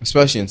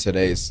 Especially in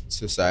today's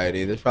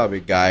society. There's probably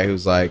a guy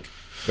who's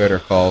Better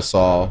Call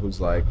Saul,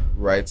 who's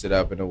writes it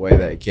up in a way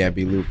that it can't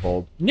be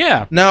loopholed.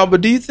 Yeah. Now,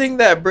 but do you think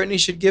that Brittany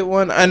should get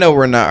one? I know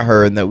we're not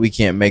her and that we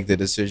can't make the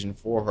decision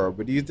for her,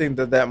 but do you think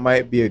that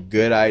might be a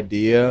good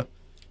idea?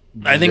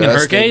 I think in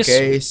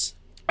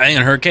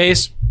her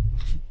case,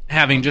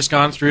 having just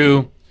gone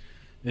through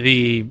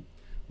the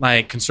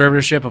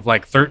conservatorship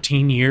of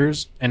 13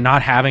 years and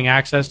not having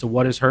access to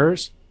what is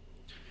hers,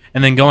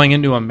 and then going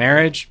into a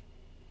marriage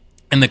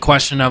and the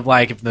question of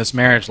if this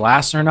marriage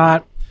lasts or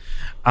not,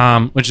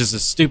 which is a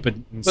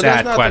stupid and but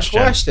sad that's not question.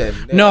 the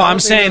question. No, I don't I'm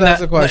think saying that's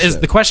that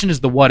the question. is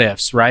the what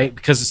ifs, right?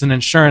 Because it's an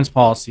insurance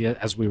policy,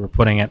 as we were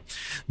putting it.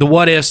 The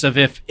what ifs of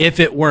if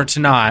it were to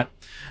not,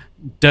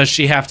 does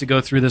she have to go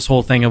through this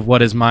whole thing of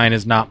what is mine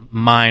is not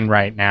mine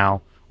right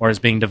now, or is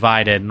being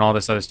divided and all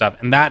this other stuff?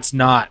 And that's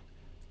not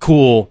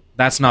cool.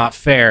 That's not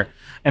fair.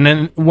 And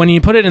then when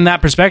you put it in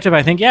that perspective,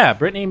 I think, yeah,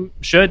 Brittany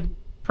should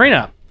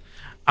prenup.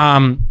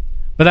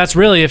 But that's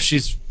really if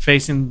she's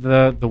facing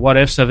the what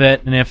ifs of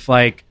it, and if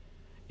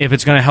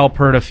it's going to help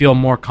her to feel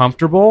more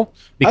comfortable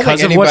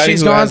because of what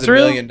she's gone through.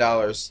 $1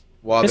 million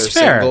while It's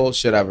they're fair. single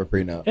should have a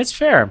prenup. It's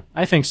fair.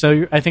 I think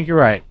so. I think you're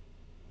right.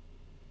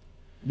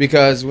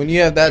 Because when you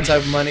have that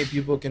type of money,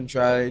 people can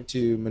try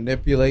to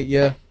manipulate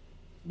you.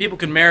 People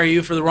can marry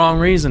you for the wrong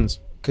reasons.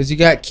 Because you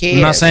got kids.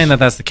 I'm not saying that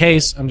that's the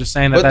case. I'm just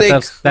saying that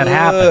But that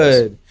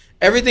happens.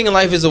 Everything in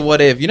life is a what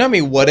if. You know how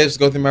many what ifs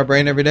go through my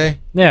brain every day?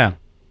 Yeah.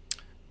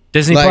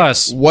 Disney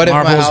Plus, what if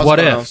my Marvel's house What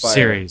caught on If fire?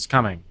 series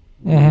coming.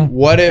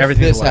 What if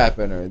Everything's this what if.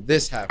 happened or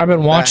this happened? I've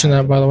been watching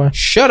that, by the way.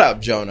 Shut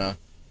up, Jonah.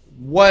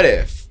 What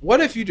if?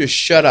 What if you just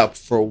shut up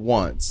for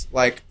once?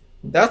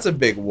 That's a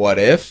big what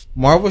if.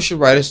 Marvel should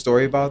write a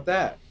story about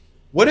that.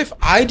 What if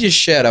I just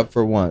shut up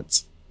for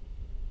once?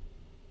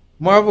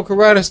 Marvel could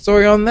write a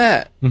story on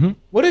that. Mhm.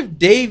 What if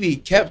Davey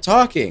kept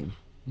talking?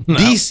 No.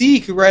 DC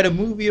could write a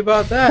movie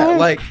about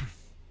that.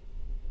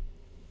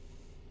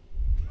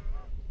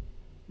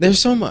 There's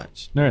so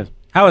much. There is.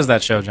 How is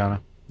that show,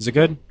 Jonah? Is it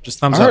good? Just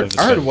thumbs I up. heard, if it's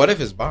I heard good. What If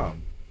is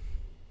bomb.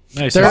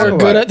 Nice. There Talk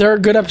about it. are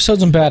good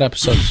episodes and bad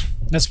episodes.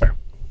 That's fair.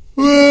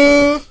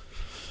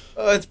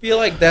 I feel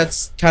like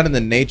that's kind of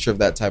the nature of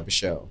that type of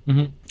show.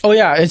 Oh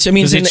yeah, it's an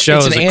Because each show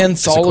is an a-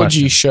 it's a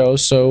anthology question. show,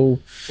 so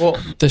Well,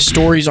 the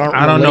stories aren't.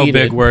 I don't know related.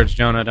 big words,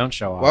 Jonah. Don't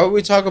show off. why would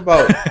we talk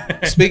about,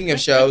 speaking of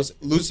shows,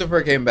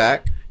 Lucifer came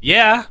back.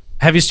 Yeah.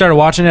 Have you started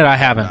watching it? I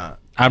haven't. Nah.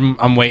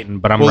 I'm waiting,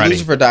 but I'm Well, ready.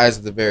 Lucifer dies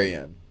at the very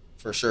end.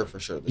 For sure.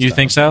 You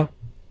think so?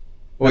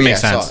 Well, That yeah,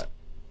 makes I sense. saw it.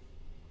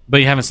 But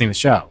you haven't seen the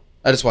show.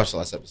 I just watched the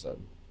last episode.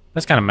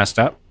 That's kind of messed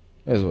up.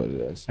 It is what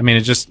it is. I mean,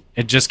 it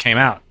just came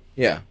out.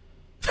 Yeah.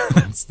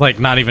 It's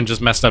not even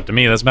just messed up to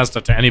me. That's messed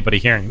up to anybody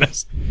hearing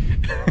this.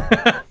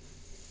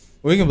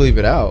 We can bleep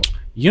it out.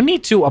 You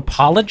need to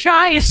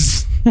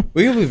apologize.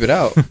 We can bleep it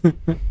out.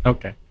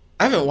 Okay.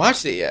 I haven't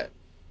watched it yet.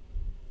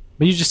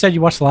 But you just said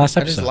you watched the last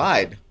I episode. just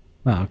lied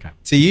Oh, okay.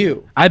 to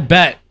you. I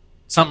bet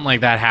something like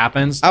that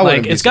happens. I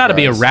wouldn't be It's got to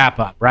be a surprised. wrap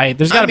up, right?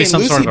 There's got to be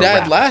some Lucy sort of a died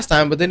wrap. last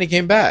time, but then he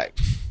came back.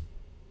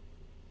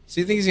 So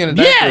you think he's gonna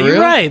die Yeah, for you're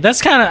real? right.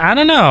 That's kind of, I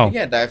don't know. He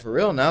can't die for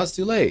real now. It's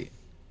too late.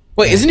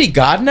 Wait, isn't he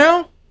God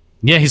now?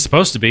 Yeah, he's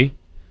supposed to be.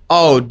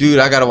 Oh, dude,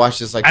 I gotta watch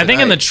this. I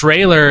think in the tonight.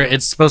 trailer,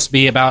 it's supposed to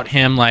be about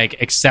him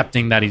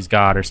accepting that he's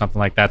God or something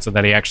like that, so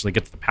that he actually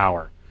gets the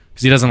power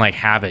because he doesn't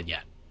have it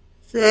yet.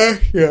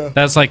 Yeah.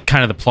 That's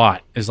kind of the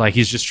plot. Is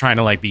he's just trying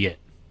to be it.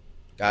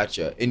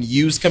 Gotcha. And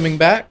Yu's coming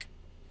back.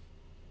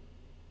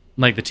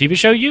 Like the TV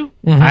show You?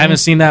 Mhm. I haven't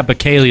seen that, but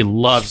Kaylee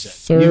loves it.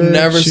 Third You've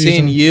never season.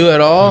 seen You at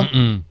all.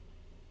 Mm-mm.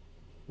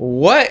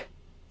 What?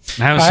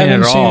 I haven't I seen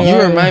haven't it at seen all. it.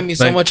 You remind me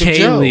so But much of Joe.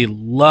 Kaylee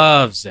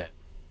loves it.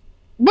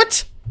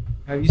 What?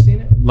 Have you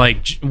seen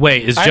it?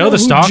 Wait, is I Joe know the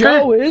who stalker?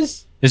 Joe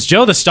is. Is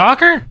Joe the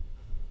stalker?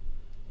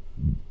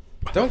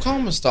 Don't call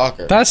him a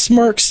stalker. That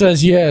smirk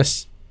says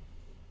yes.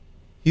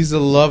 He's a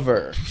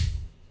lover.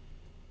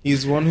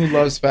 He's one who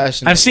loves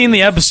fashion. I've seen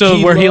the episode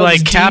He where he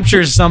loves like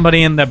captures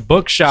somebody in the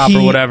bookshop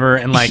or whatever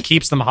and like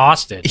keeps them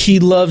hostage. He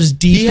loves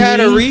deeply. He had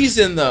a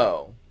reason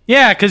though.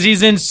 Yeah, because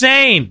he's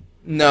insane.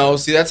 No,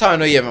 see, that's how I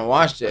know you haven't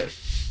watched it.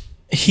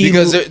 He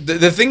Because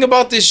the thing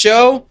about this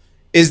show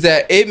is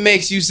that it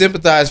makes you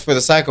sympathize for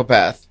the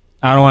psychopath.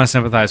 I don't want to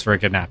sympathize for a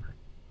kidnapper.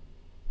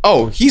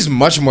 Oh, he's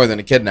much more than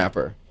a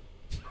kidnapper.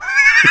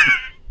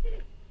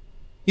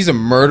 He's a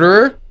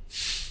murderer.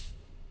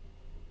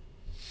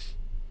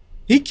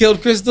 He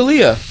killed Chris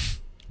D'Elia.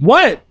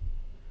 What?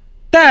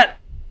 That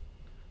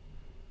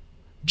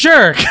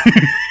jerk.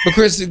 But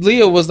Chris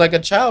D'Elia was like a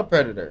child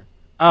predator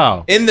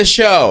Oh, in the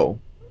show.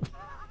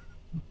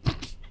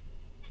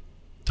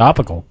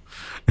 topical.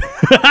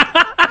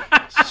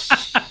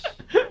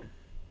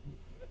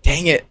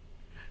 Dang it.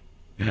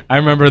 I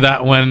remember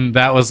that when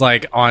that was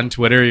like on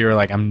Twitter, you were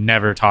like, I'm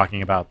never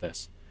talking about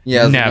this.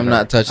 Yeah, Never. I'm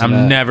not touching I'm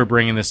that. never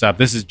bringing this up.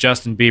 This is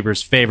Justin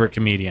Bieber's favorite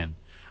comedian.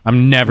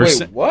 I'm never.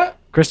 Wait, what?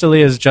 Chris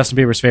D'Elia is Justin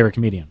Bieber's favorite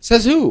comedian.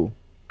 Says who?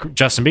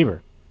 Justin Bieber.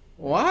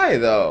 Why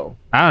though?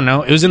 I don't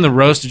know. It was in the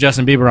roast of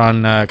Justin Bieber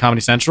on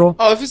Comedy Central.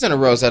 Oh, if it's in a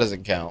roast, that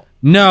doesn't count.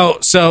 No,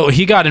 so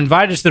he got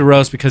invited to the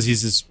roast because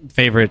he's his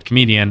favorite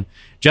comedian.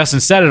 Justin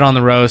said it on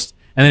the roast,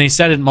 and then he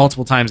said it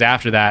multiple times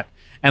after that.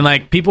 And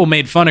like people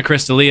made fun of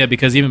Chris D'Elia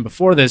because even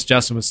before this,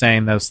 Justin was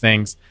saying those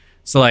things.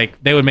 So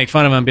like they would make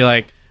fun of him and be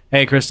like,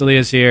 "Hey, Chris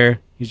D'Elia's here.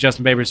 He's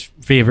Justin Bieber's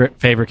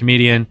favorite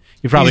comedian.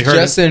 You probably He's heard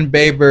Justin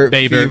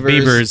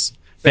Bieber's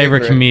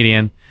favorite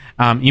comedian.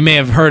 You may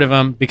have heard of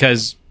him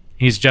because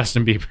he's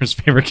Justin Bieber's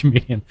favorite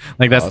comedian.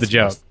 Like that's the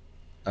joke.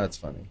 That's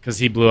funny. Because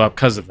he blew up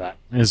because of that.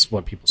 Is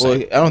what people say. Well,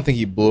 I don't think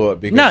he blew up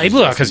because No, he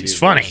blew up Justin because he's Bieber's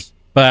funny.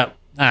 But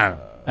I don't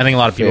know. I think a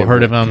lot of people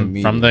heard of him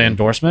favorite from the comedian.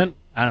 endorsement.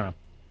 I don't know.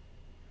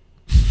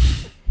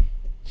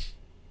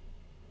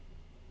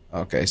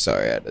 Okay,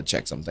 sorry, I had to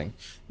check something.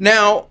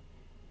 Now,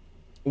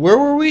 where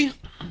were we?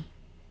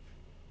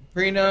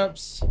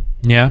 Prenups.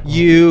 Yeah.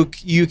 You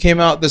came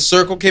out. The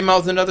Circle came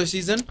out with another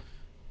season.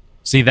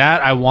 See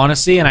that I want to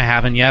see and I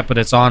haven't yet, but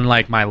it's on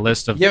like my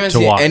list of You haven't to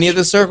seen watch. any of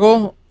The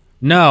Circle?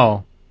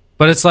 No,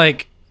 but it's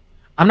like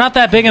I'm not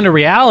that big into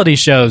reality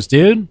shows,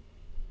 dude.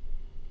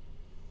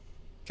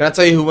 Can I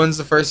tell you who wins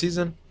the first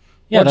season?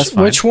 Yeah, that's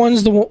fine. Which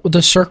one's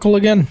the circle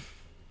again?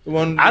 The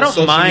one. I the don't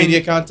social mind-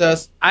 media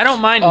contest. I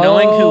don't mind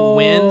knowing who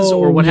wins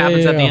or what Oh,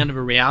 happens at the yeah. end of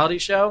a reality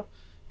show,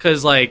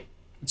 because like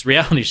it's a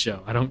reality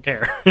show. I don't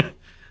care,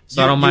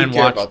 so I You- don't mind you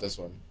care watching. about this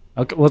one.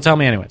 Okay, well, tell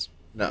me anyways.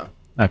 No.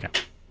 Okay.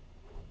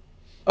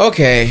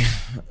 Okay,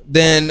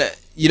 then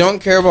you don't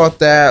care about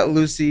that,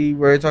 Lucy. We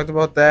already talked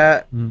about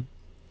that. Mhm.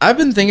 I've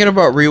been thinking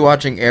about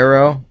rewatching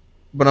Arrow,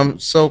 but I'm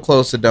so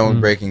close to done with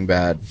Mhm. Breaking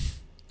Bad.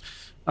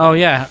 Oh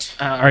yeah,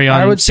 are you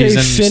on I would say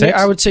season 6?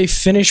 I would say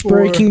finish Or-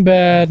 Breaking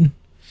Bad.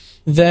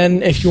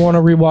 Then, if you want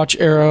to rewatch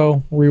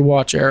Arrow,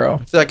 rewatch Arrow.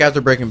 I feel like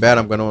after Breaking Bad,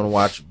 I'm going to want to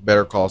watch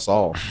Better Call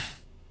Saul.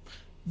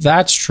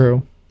 That's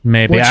true.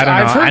 Maybe Which I don't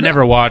know. I've heard- I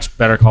never watched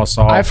Better Call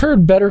Saul. I've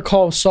heard Better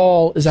Call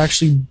Saul is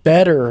actually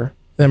better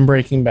than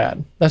Breaking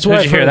Bad. That's what Where'd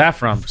I've you hear heard. that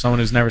from? Someone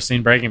who's never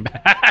seen Breaking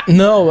Bad.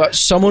 No,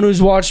 someone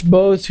who's watched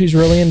both, who's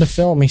really into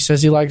film. He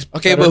says he likes.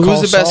 Okay, Better but Call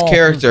who's the best Saul.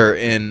 character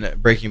in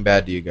Breaking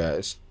Bad to you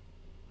guys?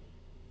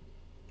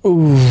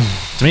 Ooh,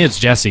 To me, it's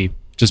Jesse,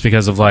 just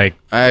because of like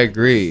I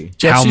agree. how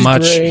Jesse's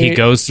much great. he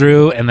goes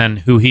through, and then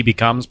who he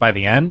becomes by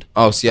the end.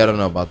 Oh, see, I don't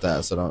know about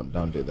that, so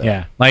don't do that.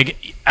 Yeah,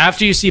 like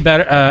after you see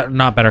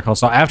not Better Call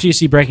Saul. After you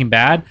see Breaking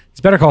Bad, it's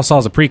Better Call Saul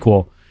is a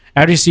prequel.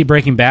 After you see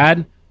Breaking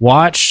Bad,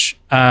 watch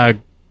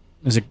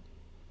is it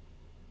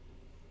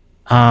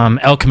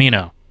El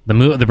Camino,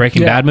 the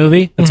Breaking Yeah. Bad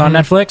movie that's on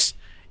Netflix.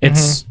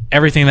 It's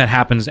everything that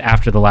happens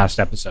after the last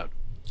episode.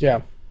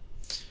 yeah.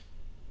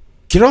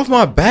 Get off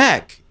my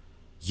back,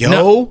 yo.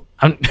 No.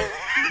 I'm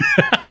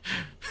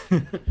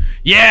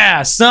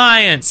yeah,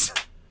 science.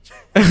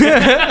 Put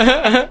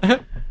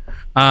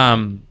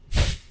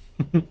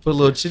a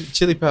little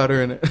chili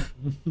powder in it.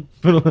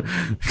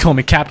 Call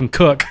me Captain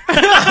Cook.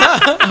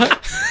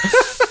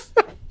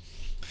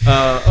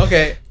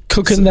 Okay,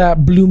 Cooking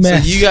that blue so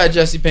meth. you got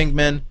Jesse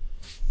Pinkman.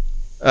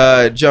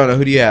 Jonah,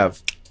 who do you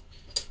have?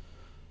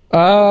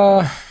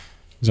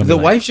 The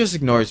wife just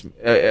ignores me,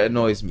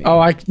 annoys me.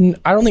 I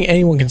don't think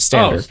anyone can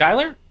stand Oh, her.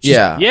 Skylar?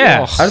 yeah,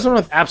 Yeah. I just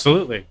want to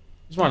Absolutely.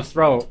 Just want to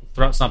throw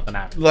something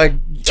at her. like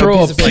Throw a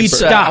piece of paper. pizza.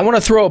 Stop. I want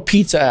to throw a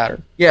pizza at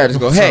her. Yeah, just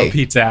go. Throw Hey,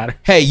 pizza at her.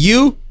 hey,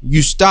 you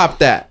stop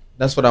that.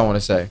 That's what I want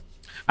to say.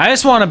 I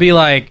just want to be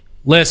like,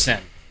 listen,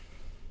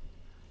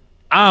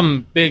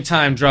 I'm big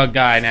time drug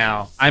guy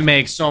now. I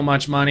make so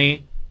much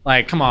money.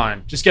 Like, come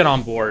on, just get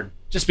on board.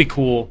 Just be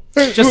cool.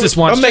 Just this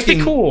once. Just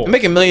be cool. I'm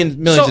making millions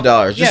So, of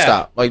dollars. Just yeah.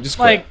 stop. Like, just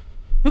quit. Like,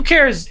 who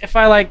cares if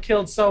I like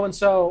killed so and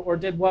so or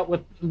did what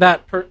with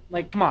that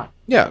like, come on.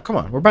 Yeah, come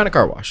on. We're buying a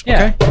car wash.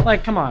 Yeah. Okay.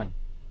 Like, come on.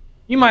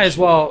 You might as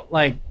well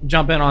like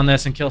jump in on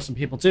this and kill some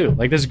people too.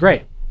 Like, this is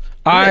great.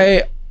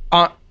 I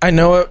I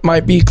know it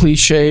might be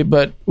cliche,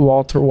 but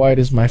Walter White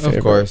is my favorite.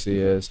 Of course he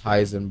is.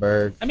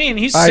 Heisenberg. I mean,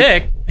 he's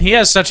sick. He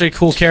has such a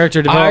cool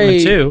character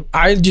development too.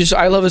 I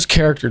love his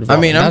character I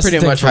development. mean, I'm That's pretty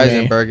the thing much for me.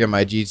 Heisenberg in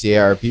my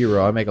GTA RP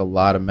role. I make a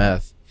lot of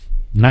meth.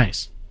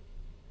 Nice.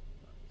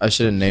 I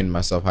should have named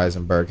myself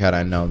Heisenberg had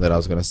I known that I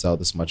was going to sell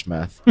this much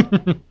meth.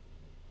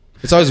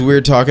 It's always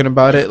weird talking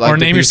about it. Like or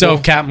name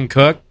yourself Captain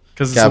Cook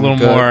because it's a little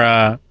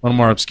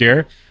more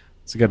obscure.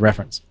 It's a good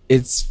reference.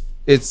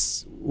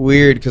 It's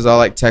weird because I'll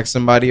like text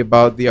somebody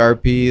about the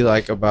RP,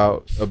 like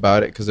about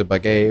it, because they're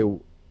like, hey, I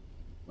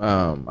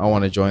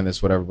want to join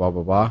this, whatever, blah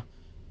blah blah,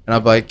 and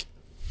I'm like,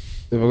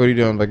 what are you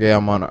doing? I'm like, yeah,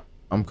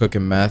 I'm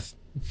cooking meth.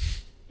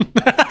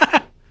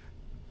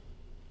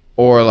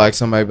 Or like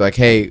somebody be like,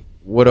 hey,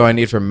 what do I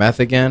need for meth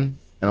again?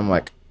 And I'm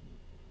like,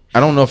 I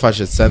don't know if I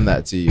should send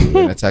that to you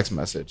in a text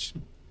message.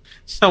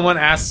 Someone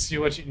asks you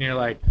what you, and you're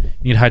like,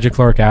 you need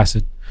hydrochloric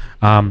acid.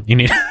 You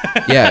need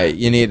Yeah,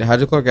 you need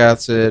hydrochloric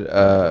acid,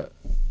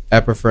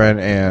 epinephrine,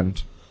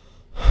 and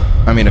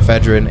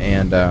ephedrine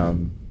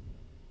and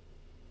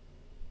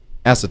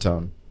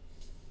acetone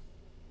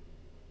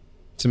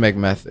to make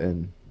meth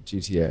in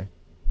GTA.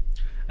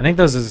 I think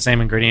those are the same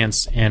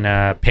ingredients in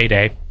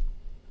Payday.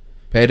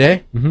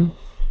 Payday? Mm-hmm.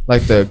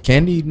 Like the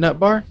candy nut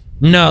bar?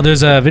 No,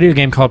 there's a video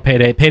game called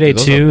Payday. Payday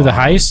Those 2, are The bomb.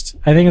 Heist,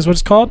 I think is what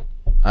it's called.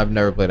 I've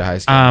never played a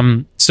heist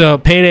game. So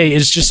Payday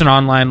is just an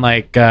online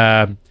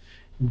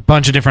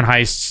bunch of different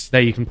heists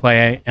that you can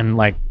play, and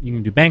like you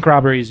can do bank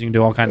robberies, you can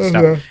do all kinds of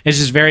stuff. It's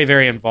just very,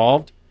 very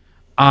involved,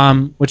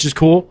 which is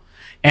cool.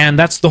 And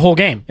that's the whole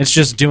game. It's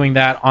just doing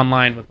that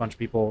online with a bunch of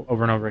people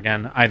over and over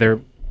again,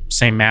 either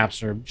same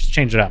maps or just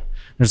change it up.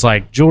 There's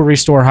like jewelry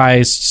store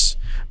heists,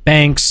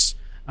 banks.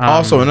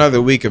 Also,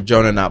 another week of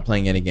Jonah not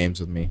playing any games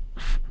with me.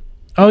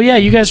 Oh yeah,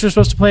 you guys were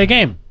supposed to play a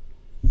game.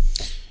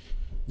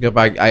 Yep,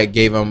 I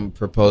gave him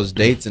proposed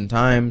dates and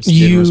times.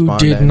 You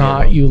did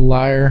not, you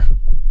liar.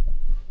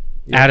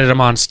 Yeah. Added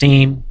them on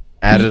Steam.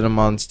 Added him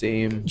on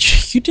Steam.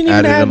 You didn't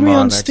even add me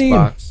on Steam.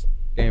 Xbox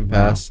Game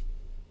Pass.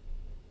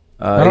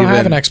 I don't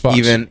have an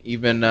Xbox.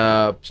 Even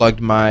plugged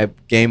my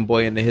Game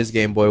Boy into his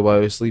Game Boy while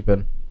he was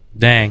sleeping.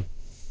 Dang.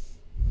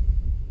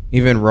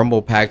 Even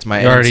Rumble packed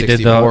my You already N64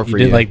 did for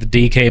you did like the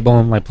D cable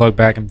and like plug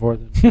back and forth.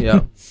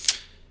 Yeah.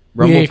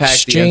 Rumble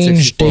packed the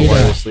exchanged N64 while he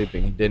data. was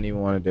sleeping. He didn't even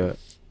want to do it.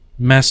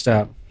 Messed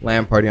up.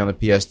 LAN party on the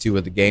PS2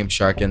 with the Game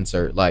Shark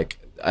insert. Like,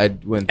 I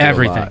went through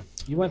Everything. a lot.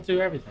 You went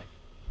through everything.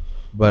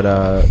 But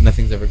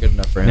nothing's ever good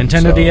enough for him.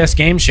 Nintendo so DS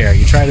Game Share.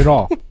 You tried it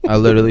all. I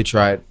literally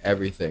tried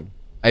everything.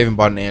 I even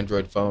bought an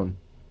Android phone.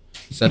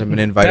 Sent him an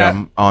invite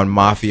That- on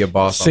Mafia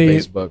Boss See, on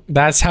Facebook.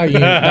 That's how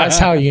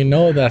you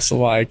know that's a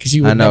lie, because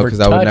you would I know, because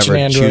I would touch an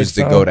never Android choose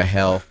to phone. go to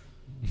hell.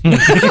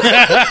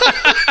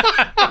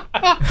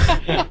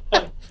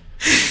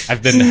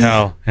 I've been to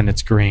hell and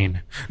it's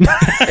green.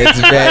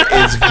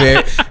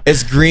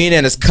 It's green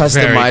and it's Very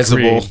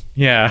customizable. green.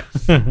 Yeah.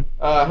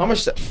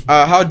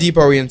 How deep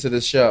are we into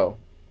this show?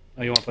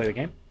 Oh, you want to play the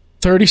game?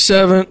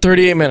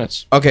 38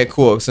 minutes. Okay,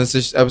 cool. Since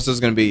this episode is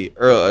going to be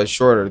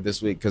shorter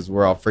this week because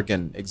we're all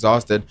freaking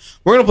exhausted,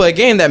 we're going to play a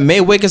game that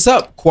may wake us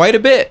up quite a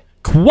bit.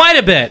 Quite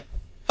a bit.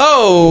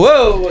 Oh,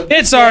 whoa.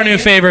 It's our new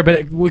favorite,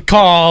 but we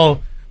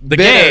call the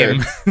Bitter.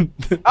 game.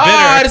 Oh,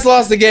 I just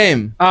lost the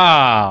game.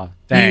 Ah,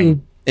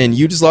 dang. And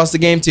you just lost the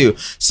game too.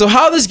 So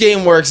how this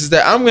game works is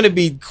that I'm going to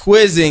be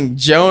quizzing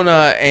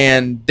Jonah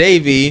and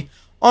Davey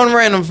on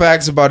random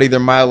facts about either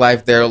my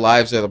life, their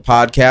lives, or the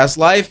podcast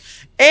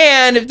life.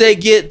 And if they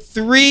get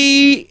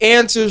 3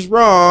 answers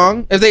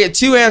wrong, if they get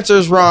 2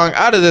 answers wrong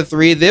out of the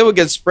 3, they will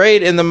get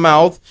sprayed in the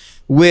mouth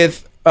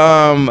with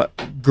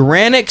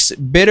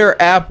Granix Bitter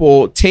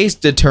Apple Taste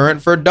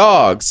Deterrent for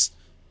Dogs,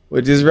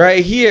 which is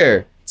right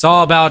here. It's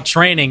all about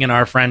training in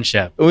our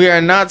friendship. We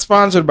are not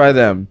sponsored by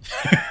them.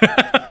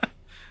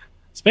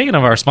 Speaking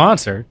of our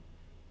sponsor,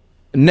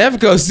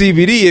 Nevco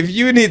CBD, if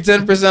you need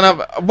 10%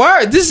 off.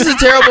 Why? This is a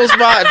terrible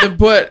spot to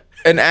put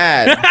an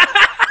ad.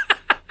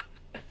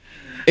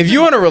 If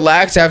you want to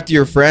relax after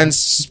your friends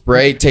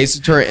spray taste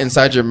deterrent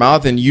inside your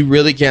mouth and you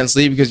really can't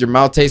sleep because your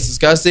mouth tastes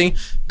disgusting,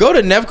 go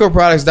to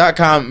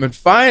nevcoproducts.com and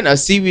find a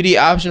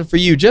CBD option for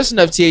you. Just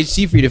enough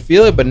THC for you to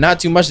feel it, but not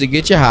too much to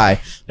get you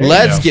high.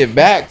 Let's get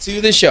back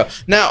to the show.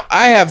 Now,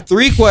 I have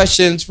 3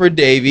 questions for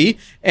Davey.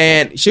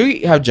 And should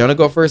we have Jonah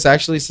go first,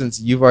 actually, since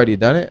you've already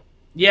done it?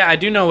 yeah, I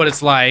do know what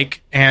it's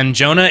like. And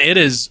Jonah, it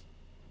is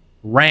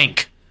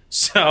rank.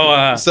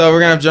 So So we're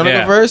going to have Jonah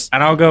yeah. go first?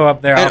 And I'll go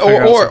up there. And, I'll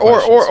figure out some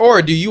questions.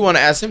 or do you want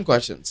to ask him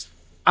questions?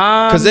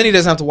 Because then he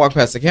doesn't have to walk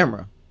past the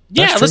camera.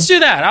 yeah, That's let's true. do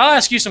that. I'll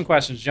ask you some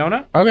questions,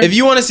 Jonah. Okay. If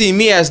you want to see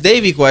me ask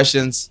Davey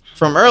questions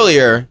from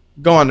earlier,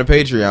 go on to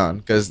Patreon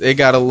because it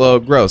got a little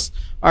gross.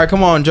 All right,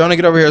 come on, Jonah,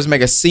 get over here. Let's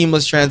make a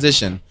seamless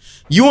transition.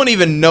 You won't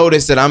even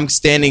notice that I'm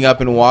standing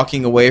up and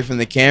walking away from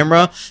the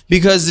camera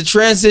because the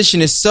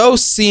transition is so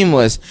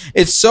seamless.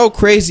 It's so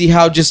crazy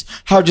how just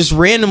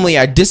randomly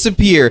I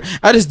disappear.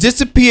 I just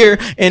disappear,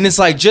 and it's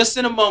like just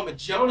in a moment,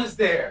 Jonah's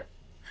there.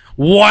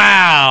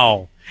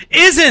 Wow.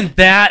 Isn't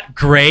that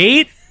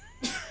great?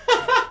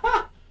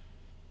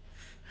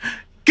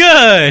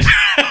 Good.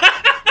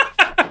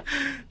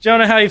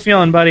 Jonah, how you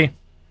feeling, buddy?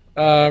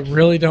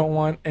 Really don't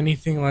want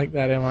anything like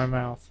that in my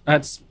mouth.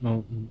 That's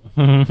all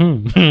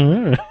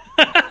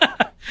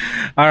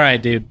right,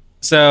 dude.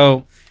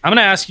 So I'm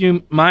gonna ask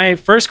you. My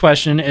first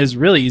question is a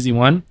really easy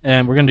one,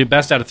 and we're gonna do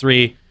best out of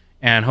 3,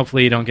 and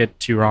hopefully you don't get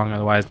too wrong.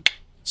 Otherwise,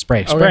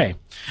 spray. Okay.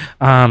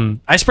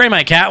 I spray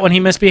my cat when he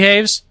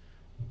misbehaves.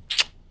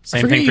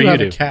 Same thing for you, have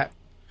do. a cat.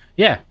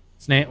 Yeah.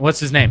 His name. What's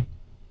his name?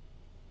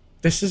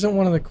 This isn't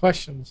one of the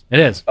questions. It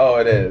is. Oh,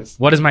 it is.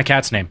 What is my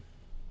cat's name?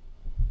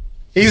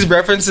 He's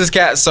referenced his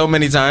cat so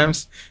many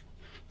times.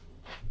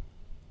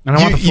 And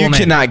I want the full You name.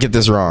 cannot get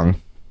this wrong.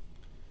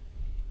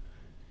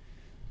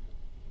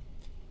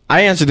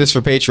 I answered this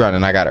for Patreon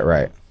and I got it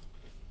right.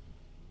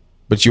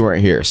 But you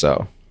weren't here,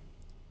 so.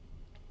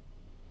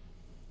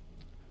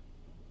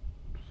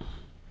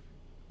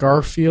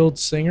 Garfield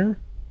Singer.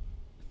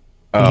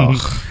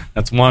 Oh.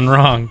 That's one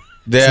wrong.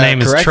 The His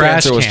name is correct Trash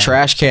answer was Can.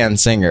 Trash Can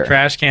Singer.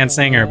 Trash Can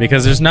Singer,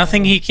 because there's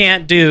nothing he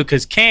can't do,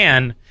 because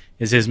Can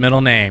is his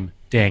middle name.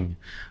 Ding.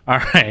 All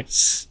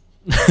right.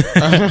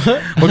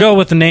 We'll go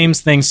with the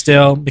names thing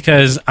still,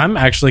 because I'm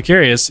actually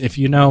curious if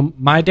you know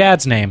my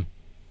dad's name.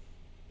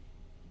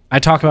 I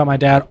talk about my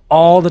dad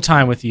all the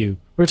time with you.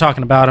 We were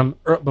talking about him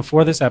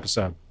before this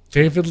episode.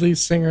 David Lee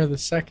Singer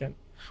II.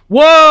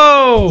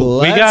 Whoa!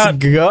 Let's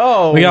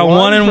go. we got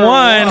 1 and 1.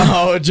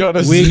 Oh,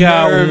 Jonas. We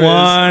got nervous.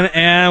 1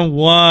 and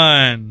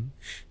 1.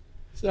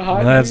 So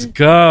hot, Let's dude.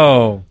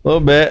 go. A little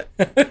bit.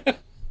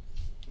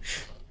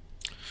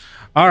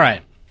 All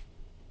right.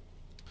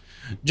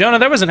 Jonah,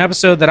 there was an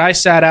episode that I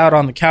sat out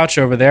on the couch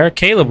over there.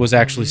 Caleb was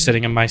actually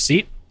sitting in my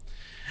seat.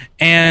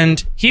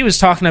 And he was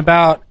talking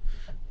about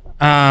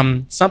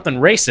something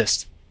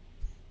racist.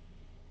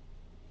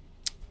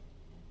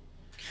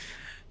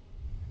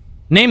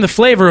 Name the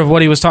flavor of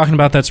what he was talking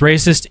about that's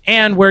racist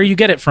and where you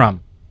get it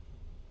from.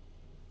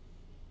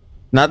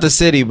 Not the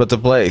city, but the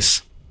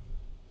place.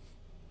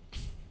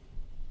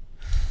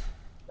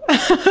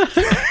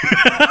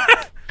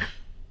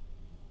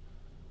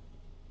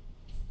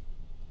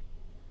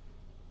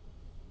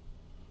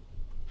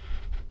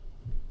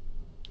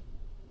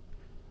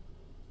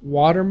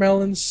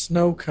 Watermelon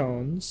snow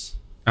cones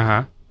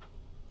Uh-huh.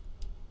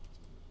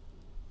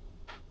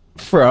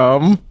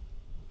 From.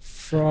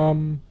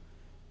 from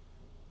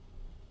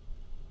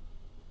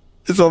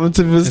It's on the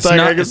tip of his It's tongue. I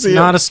not, can it's see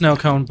not it. a snow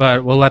cone,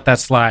 but we'll let that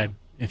slide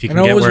if you I can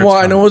know get it was where it's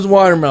I from. know it was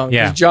watermelon.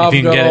 Yeah, Yeah, Job if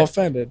you can got get all it.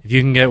 offended. If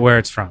you can get where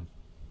it's from,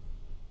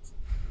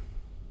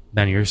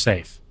 then you're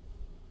safe.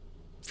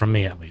 From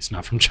me, at least,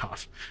 not from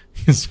Joff.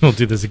 We'll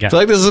do this again. I feel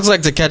like this looks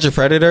like To Catch a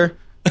Predator.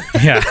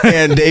 Yeah.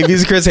 And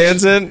Davies Chris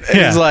Hansen. And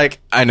Yeah. he's like,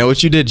 I know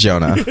what you did,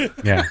 Jonah.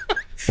 Yeah.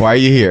 Why are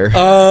you here?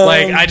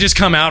 Like, I just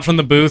come out from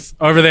the booth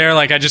over there.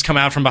 Like, I just come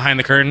out from behind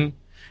the curtain,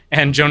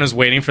 and Jonah's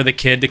waiting for the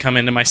kid to come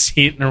into my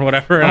seat or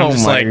whatever. And I'm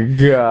just like,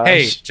 gosh.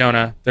 hey,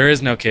 Jonah, there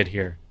is no kid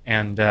here.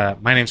 And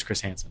my name's Chris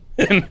Hansen.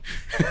 it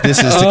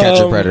This is To Catch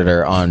a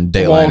Predator on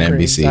Dayline Walgreens,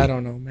 NBC. I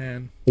don't know,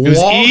 man. was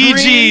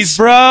Walgreens? EG's,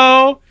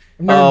 bro.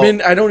 I've never Oh.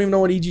 been. I don't even know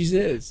what EG's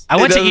is. I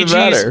went to doesn't EG's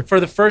matter. for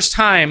the first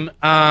time,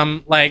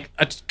 like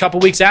a couple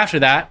weeks after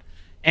that,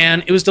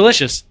 and it was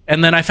delicious.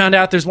 And then I found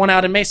out there's one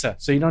out in Mesa,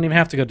 so you don't even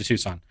have to go to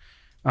Tucson.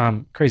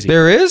 Crazy.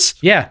 There is?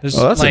 Yeah, there's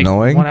Oh, that's like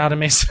annoying. one out in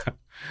Mesa.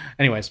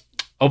 Anyways,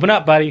 open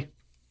up, buddy.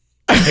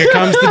 Here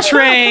comes the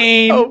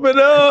train. Open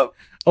up.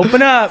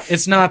 Open up.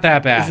 It's not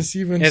that bad. Is this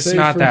even it's safe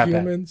not for that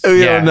humans?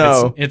 We bad. don't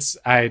know. It's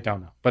I don't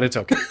know, but it's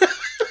okay.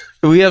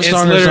 We have It's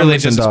stronger literally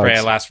stomachs than just a spray. It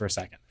dogs. lasts for a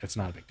second. It's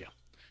not a big deal.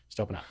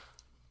 Just open up.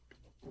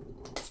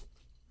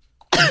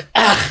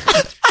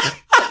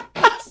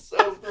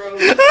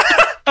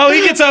 Oh,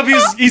 he gets up,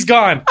 he's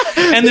gone.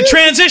 And the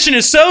transition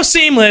is so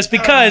seamless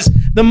because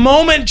the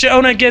moment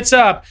Jonah gets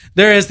up,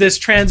 there is this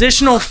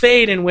transitional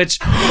fade in which,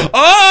 I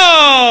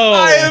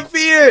oh,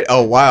 appeared.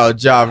 Oh, wow.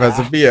 Job has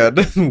appeared.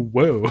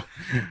 whoa,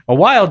 a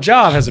wild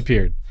job has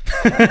appeared.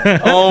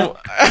 Oh.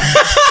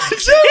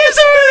 He's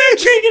over there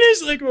drinking.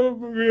 He's like,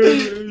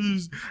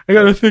 oh, I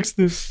gotta fix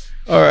this.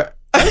 All right.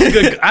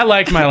 Good. I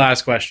liked my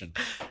last question.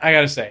 I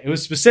gotta say, it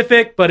was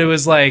specific, but it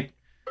was like,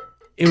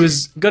 it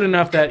was good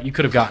enough that you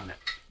could have gotten it.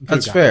 You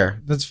could've That's gotten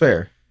fair. That's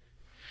fair.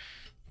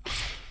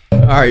 All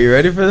right, you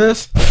ready for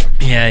this? it.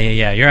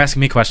 Yeah. You're asking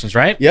me questions,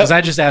 right? Yep. Because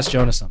I just asked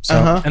Jonah some. So,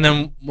 Uh-huh. and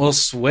then we'll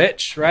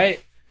switch,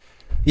 right?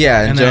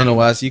 Yeah, and And Jonah then-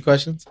 will ask you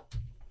questions?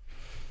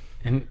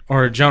 And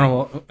or Jonah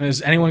will.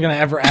 Is anyone gonna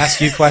ever ask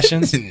you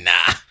questions? Nah.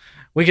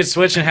 We could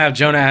switch and have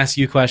Jonah ask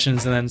you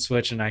questions, and then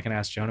switch and I can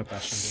ask Jonah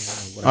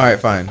questions. All right,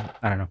 fine.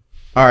 I don't know.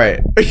 All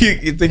right.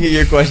 You think of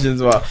your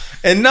questions well.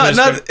 And not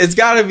it's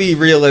got to be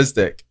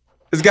realistic.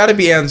 It's got to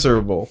be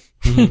answerable.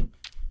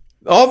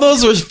 All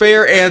those were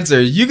fair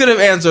answers. You could have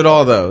answered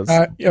all those.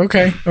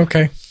 Okay.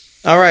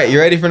 All right, you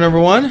ready for number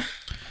 1?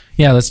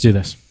 Yeah, let's do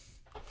this.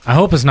 I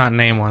hope it's not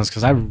name ones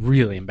because I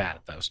really am bad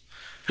at those.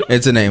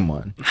 It's a name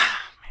one.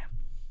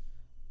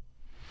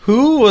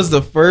 Who was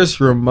the first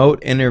remote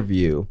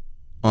interview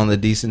on the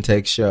Decent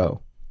Take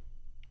show?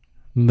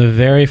 The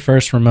very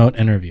first remote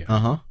interview.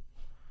 Uh-huh.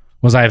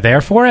 Was I there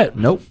for it?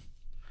 Nope.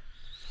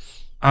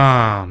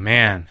 Oh,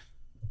 man.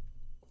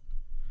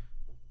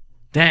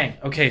 Dang.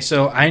 Okay,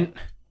 so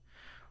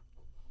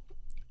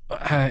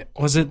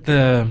was it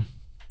the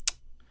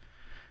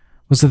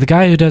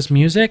guy who does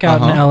music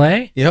out in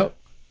L.A.? Yep.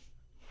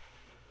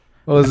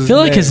 I feel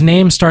like his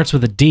name starts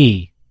with a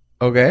D.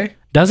 Okay.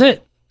 Does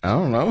it? I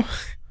don't know.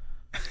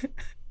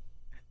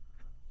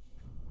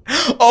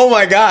 Oh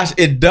my gosh,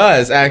 it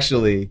does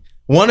actually.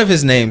 One of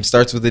his names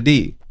starts with a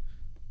D.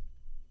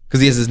 Because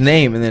he has his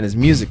name and then his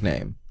music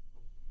name.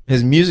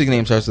 His music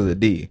name starts with a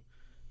D.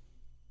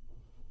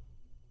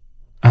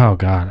 Oh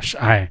gosh,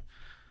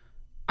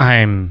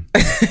 I'm.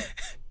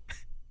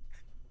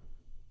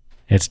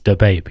 It's the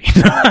baby.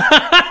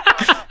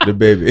 The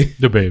baby.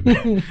 The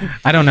baby.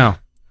 I don't know.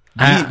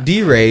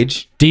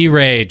 D-Rage.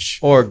 D-Rage.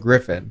 Or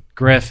Griffin.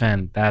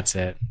 Griffin. That's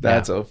it.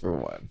 That's 0 for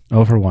 1.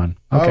 0 for 1.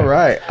 Okay. All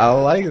right. I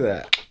like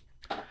that.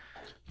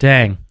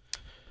 Dang.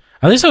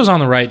 At least I was on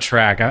the right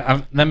track.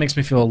 That makes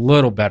me feel a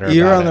little better.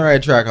 You're on the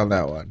right track on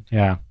that one.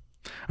 Yeah. All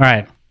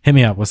right. Hit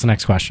me up. What's the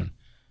next question?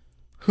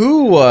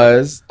 Who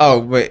was? Oh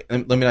wait.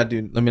 Let me not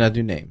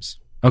do names.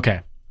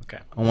 Okay.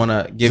 I want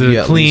to give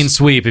you a clean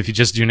sweep if you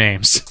just do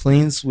names.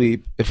 Clean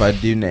sweep if I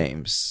do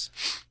names.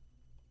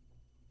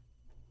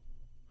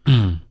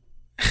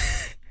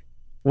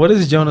 What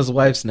is Jonah's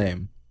wife's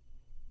name?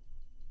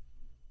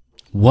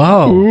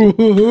 Whoa.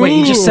 Wait,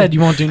 you just said you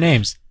won't do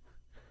names.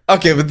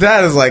 Okay, but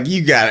that is like,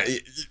 you got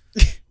it.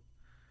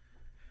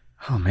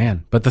 Oh,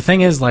 man. But the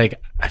thing is,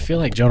 like, I feel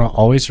like Jonah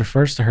always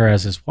refers to her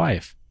as his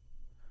wife.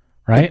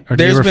 Right? Or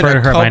do you refer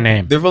to her by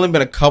name? There have only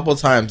been a couple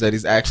times that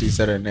he's actually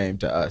said her name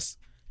to us.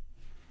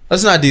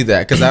 Let's not do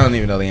that, because I don't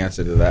even know the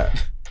answer to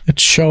that.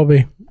 It's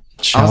Shelby.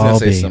 I was going to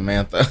say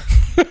Samantha.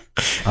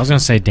 I was going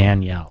to say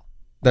Danielle.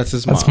 That's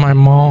his mom. That's my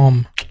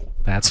mom.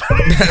 That's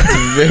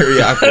very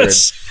awkward.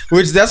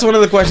 That's one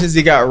of the questions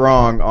he got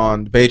wrong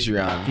on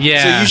Patreon.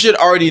 Yeah. So you should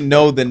already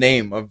know the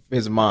name of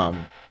his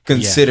mom,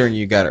 considering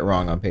you got it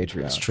wrong on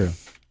Patreon. That's true.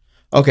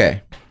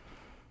 Okay.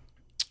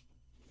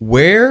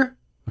 Where?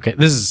 Okay,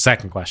 this is the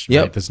second question.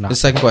 Yep. Right? This is not the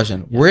second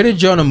question. Yeah. Where did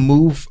Jonah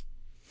move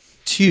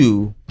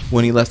to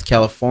when he left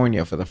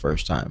California for the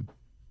first time?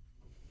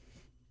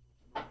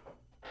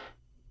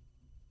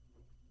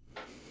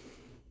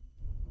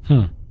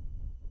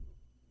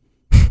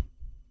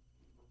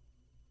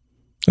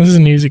 This is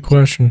an easy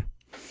question.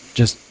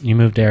 Just, you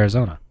moved to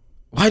Arizona.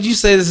 Why'd you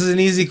say this is an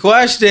easy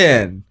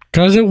question?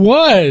 Because it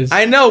was.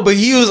 I know, but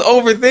he was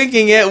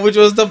overthinking it, which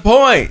was the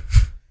point.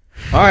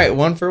 All right,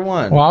 1 for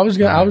 1. Well, I was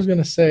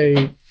gonna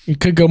say you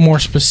could go more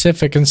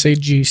specific and say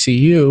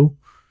GCU.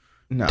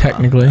 No,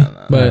 technically,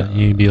 no. but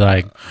you'd be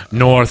like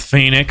North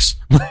Phoenix.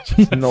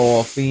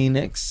 North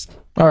Phoenix.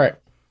 All right,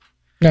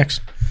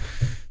 next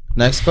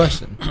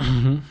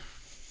question.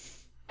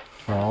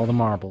 For all the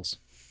marbles.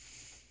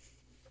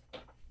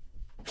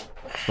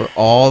 For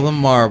all the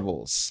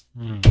marbles.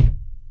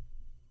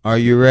 Are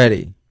you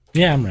ready?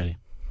 Yeah, I'm ready.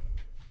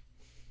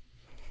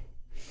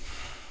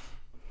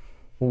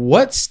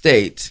 What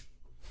state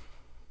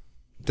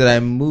did I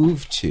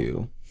move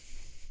to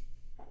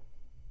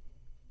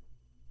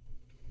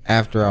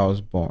after I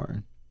was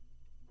born?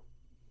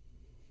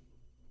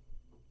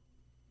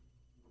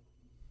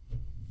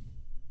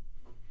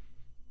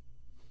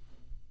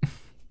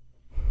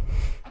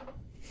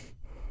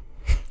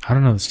 I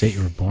don't know the state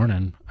you were born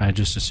in. I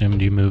just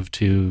assumed you moved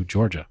to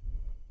Georgia.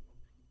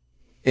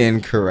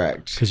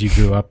 Incorrect. Because you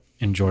grew up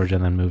in Georgia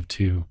and then moved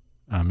to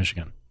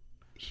Michigan.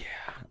 Yeah,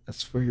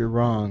 that's where you're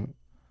wrong.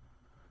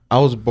 I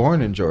was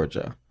born in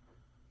Georgia.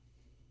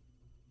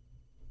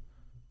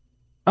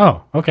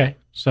 Oh, okay.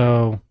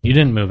 So you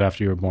didn't move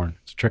after you were born.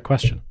 It's a trick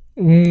question.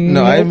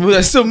 No,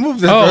 I still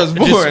moved after I was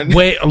born. Just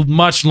wait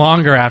much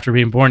longer after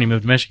being born. You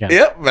moved to Michigan.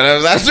 Yep, but it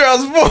was after I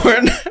was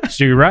born.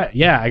 So you're right.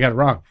 Yeah, I got it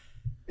wrong.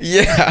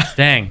 Yeah.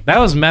 Dang, that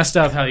was messed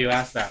up how you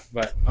asked that.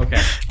 But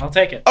okay, I'll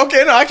take it.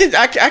 Okay, no, I can.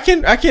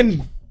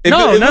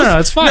 No,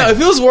 it's fine. No,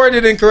 if it was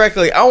worded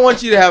incorrectly, I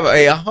want you to have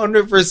a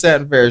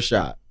 100% fair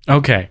shot.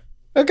 Okay.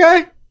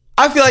 Okay.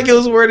 I feel like it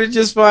was worded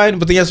just fine,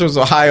 but the answer was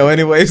Ohio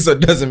anyway, so it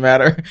doesn't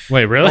matter.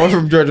 Wait, really? I went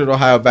from Georgia to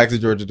Ohio, back to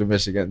Georgia to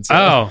Michigan.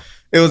 So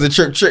it was a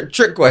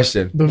trick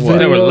question. The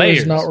video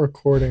is not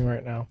recording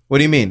right now. What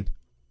do you mean?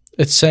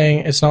 It's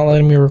saying it's not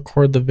letting me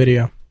record the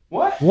video.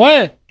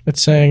 What?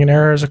 It's saying an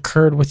error has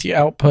occurred with the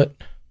output.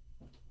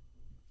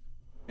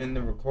 In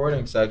the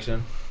recording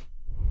section,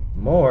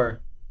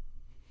 more.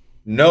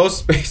 No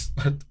space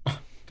left on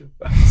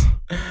device.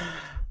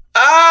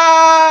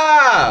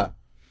 Ah!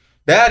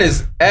 That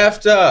is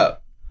effed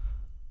up.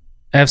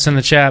 F's in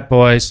the chat,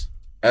 boys.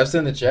 F's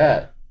in the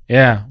chat.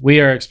 Yeah,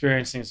 we are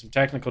experiencing some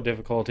technical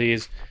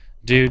difficulties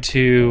due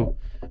to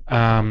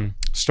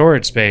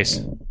storage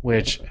space,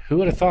 which who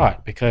would have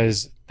thought?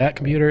 Because that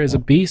computer is a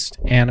beast,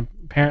 and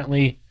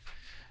apparently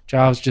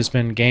Job's just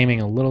been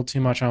gaming a little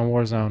too much on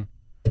Warzone.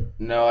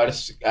 No,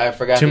 I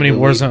forgot. Too many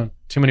Warzone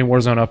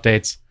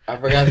updates. I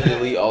forgot to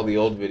delete all the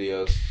old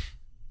videos.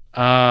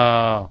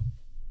 Oh.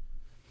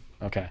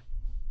 Okay.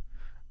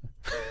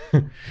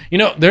 You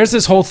know, there's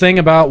this whole thing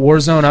about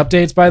Warzone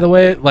updates, by the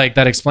way, like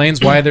that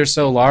explains why they're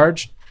so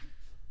large.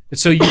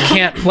 It's so you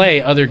can't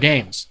play other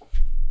games.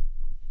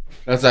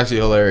 That's actually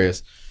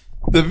hilarious.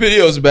 The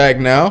video's back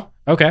now.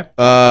 Okay.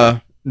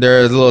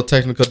 There's a little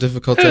technical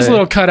difficulty. There's a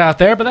little cut out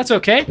there, but that's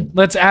okay.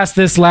 Let's ask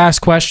this last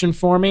question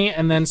for me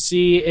and then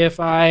see if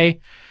I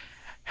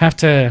have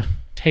to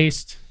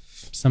taste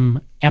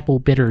some apple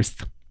bitters.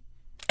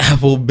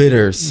 Apple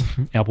bitters.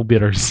 Apple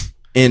bitters.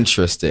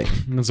 Interesting.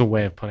 That's a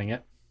way of putting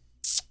it.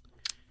 It's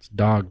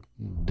dog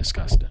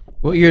disgusting.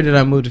 What year did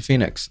I move to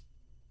Phoenix?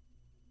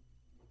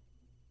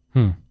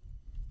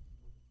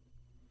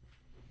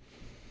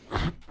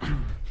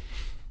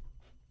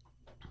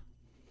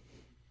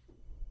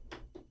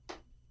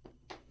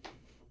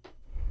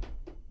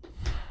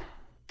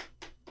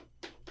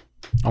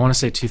 I want to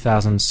say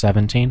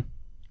 2017.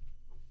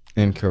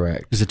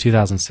 Incorrect. Is it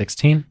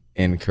 2016?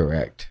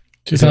 Incorrect.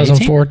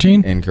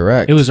 2014?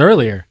 Incorrect. It was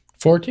earlier.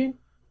 14?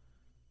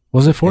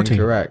 Was it 14?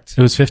 Incorrect.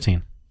 It was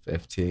 15.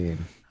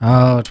 15.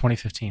 Oh,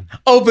 2015.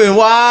 Open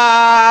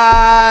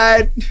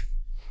wide.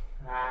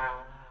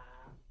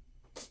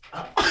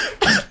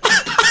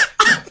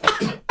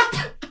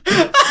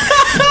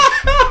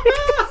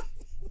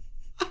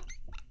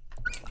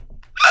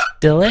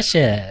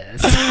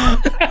 Delicious.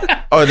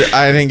 Oh,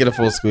 I didn't get a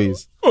full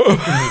squeeze. All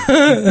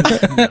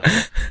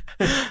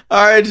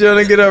right,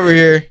 Jonah, get over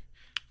here.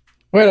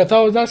 Wait, I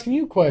thought I was asking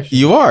you a question.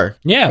 You are.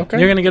 Yeah, Okay.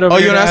 you're gonna get over. Oh,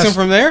 here you want to ask ask- him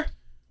from there?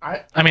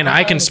 I mean,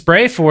 I can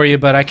spray for you,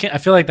 but I can't. I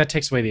feel like that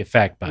takes away the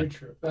effect. But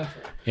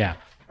yeah,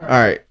 All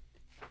right.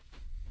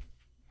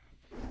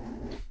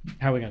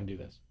 how are we gonna do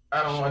this?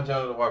 I don't want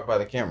Jonah to walk by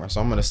the camera,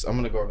 so I'm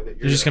gonna go over there.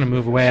 You're just gonna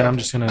move away, and I'm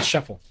just gonna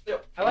shuffle.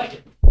 Yep. I like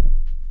it.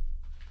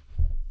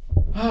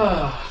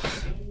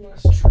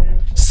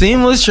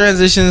 Seamless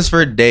transitions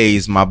for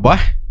days, my boy.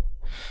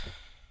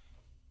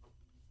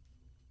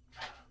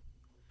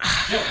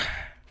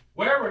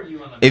 Where were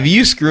you on the? If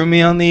you screw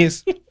me on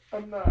these,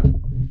 I'm not.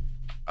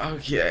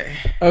 okay.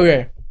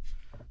 Okay.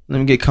 Let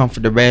me get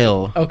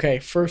comfortable. Okay.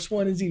 First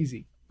one is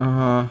easy.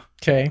 Uh-huh.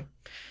 Okay.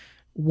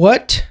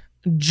 What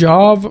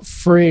job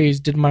phrase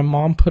did my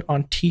mom put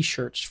on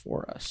T-shirts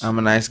for us? I'm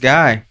a nice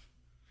guy.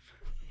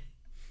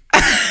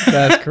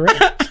 That's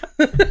correct.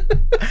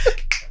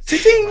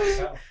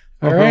 Ting-ting.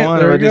 All right, One,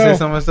 there I we just say go.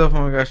 something myself.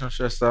 Oh my gosh, I'm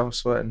stressed out. I'm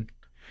sweating.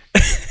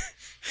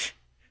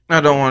 I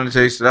don't want to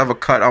taste it. I have a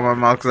cut on my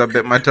mouth because I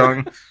bit my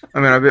tongue.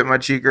 I bit my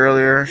cheek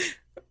earlier.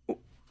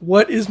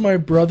 What is my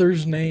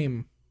brother's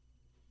name?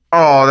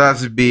 Oh,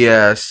 that's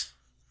BS.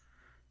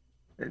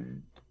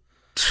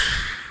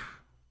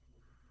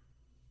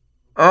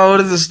 Oh, what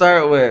does it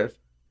start with?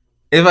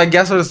 If I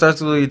guess what it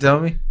starts with, will you tell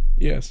me?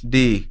 Yes.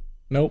 D.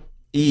 Nope.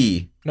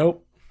 E.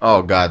 Nope.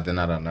 Oh, God, then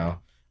I don't know.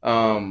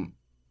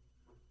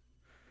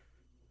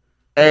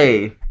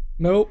 A.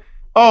 Nope.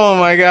 Oh,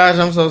 my gosh,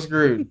 I'm so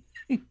screwed.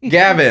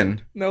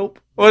 Gavin. Nope.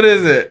 What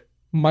is it?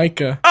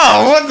 Micah.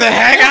 Oh, what the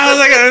heck? How was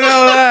I going to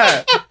know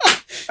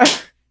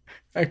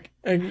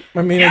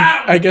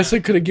that? I guess I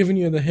could have given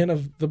you the hint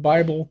of the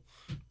Bible,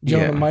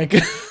 Jonah Yeah.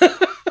 Micah.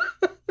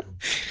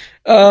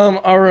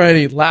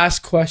 Alrighty, last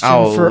question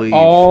I'll for leave.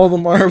 all the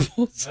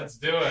marbles. Let's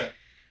do it.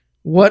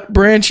 What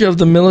branch of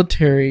the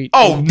military?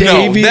 Oh, did no,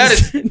 Davy's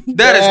that is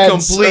dad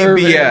complete serve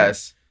in?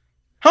 BS.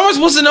 How am I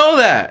supposed to know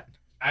that?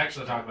 I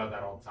actually talk about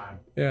that all the time.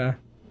 Yeah.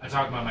 I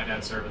talk about my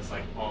dad's service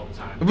like all the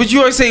time. But you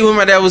always say when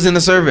my dad was in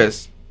the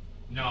service.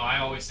 No, I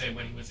always say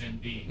when he was in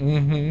B.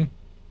 Mm-hmm.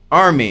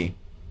 Army.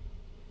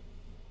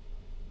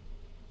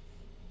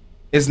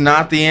 Is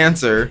not the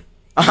answer,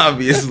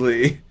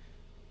 obviously.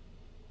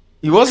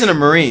 He wasn't a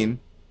Marine.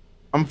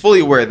 I'm fully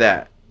aware of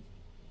that.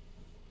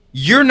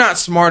 You're not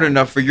smart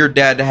enough for your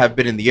dad to have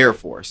been in the Air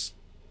Force.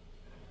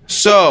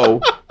 So,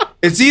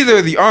 it's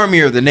either the Army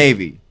or the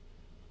Navy.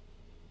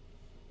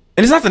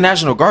 And it's not the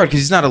National Guard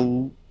because he's not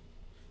a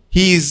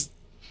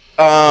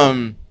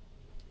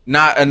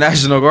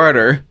National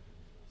Guarder.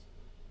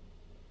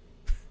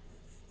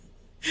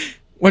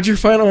 What's your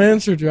final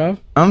answer, Job?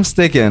 I'm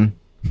sticking.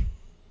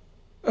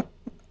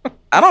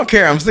 I don't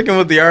care. I'm sticking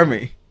with the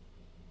Army.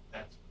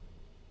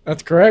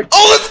 That's correct.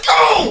 Oh, let's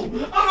go!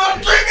 I'm not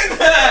drinking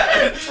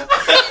that!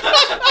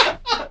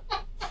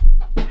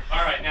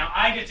 All right, now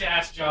I get to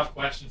ask Job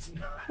questions.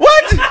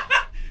 What?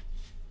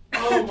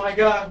 Oh my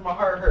gosh, my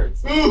heart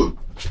hurts. Ooh.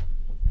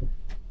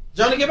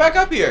 Johnny, get back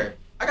up here.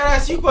 I gotta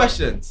ask you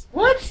questions.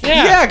 What?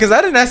 Yeah, because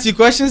I didn't ask you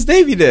questions.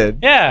 Davey did.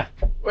 Yeah.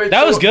 Wait,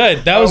 That was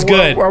good. That was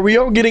good. Are we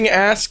all getting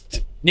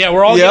asked? Yeah,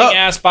 we're all Yep. getting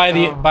asked by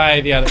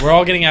the other. We're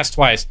all getting asked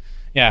twice.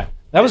 Yeah,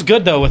 that was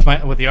good though with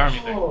the Army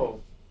thing. Oh,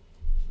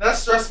 that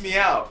stressed me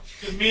out.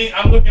 Cause me,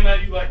 I'm looking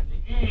at you like.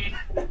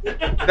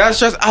 That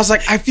stressed. I was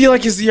like, I feel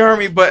like it's the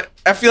Army, but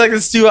I feel like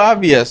it's too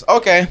obvious.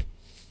 Okay.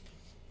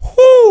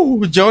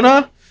 Whoo,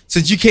 Jonah.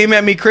 Since you came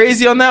at me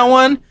crazy on that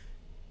one,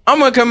 I'm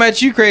gonna come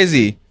at you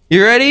crazy.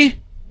 You ready?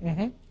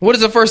 Mm-hmm. What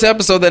is the first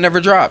episode that never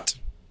dropped?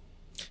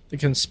 The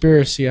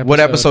conspiracy episode. What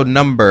episode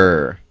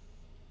number?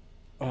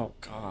 Oh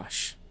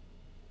gosh.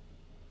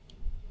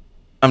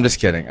 I'm just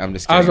kidding. I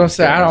was about to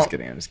say, I'm just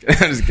kidding. I'm just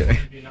kidding.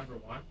 Be number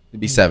one. It'd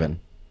be 7.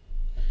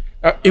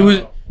 It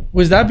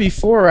was that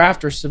before or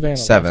after Savannah?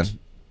 7.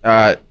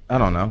 I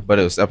don't know, but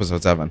it was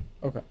episode 7.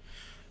 Okay.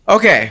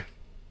 Okay.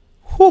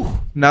 Whew.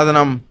 Now that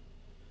I'm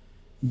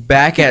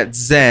back at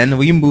Zen.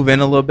 Will you move in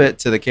a little bit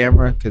to the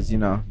camera? Because,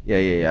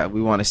 yeah.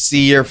 We want to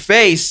see your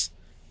face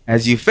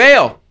as you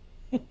fail.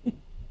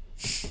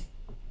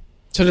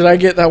 So did I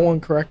get that one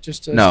correct?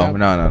 Just to No.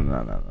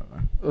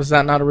 Was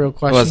that not a real It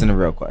question? wasn't a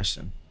real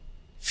question.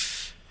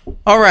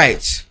 All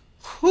right.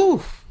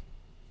 Whew.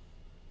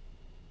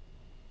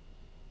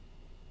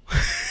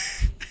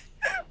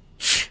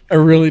 I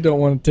really don't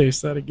want to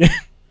taste that again.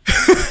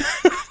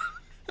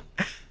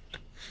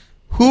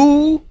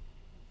 Who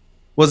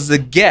was the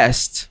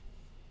guest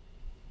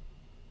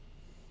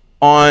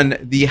on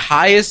the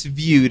highest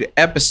viewed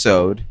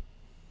episode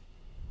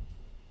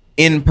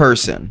in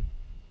person?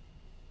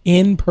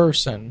 In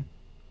person.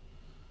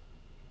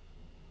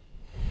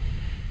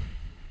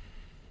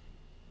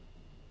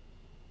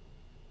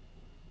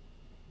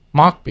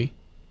 Mockbee.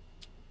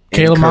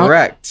 Caleb Mock?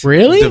 Correct.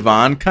 Really?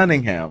 Devon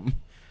Cunningham.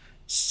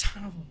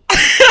 Son of a...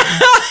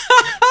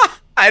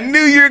 I knew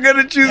you were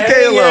gonna choose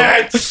Caleb.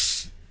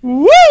 Yes.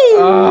 Woo!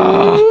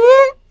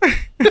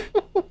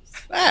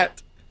 What's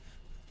that?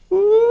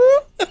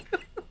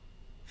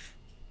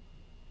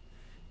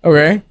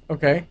 Okay.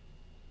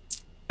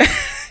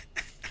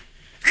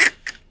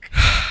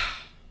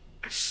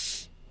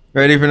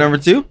 Ready for number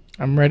 2?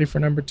 I'm ready for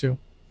number 2.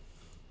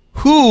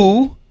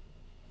 Who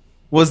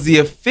was the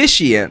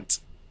officiant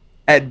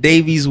at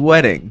Davy's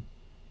wedding?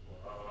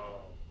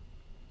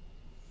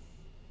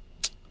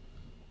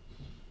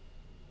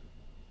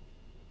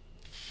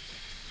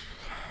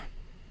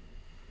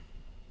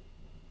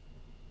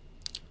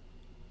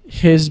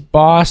 His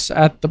boss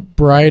at the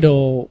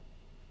bridal,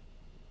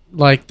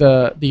 like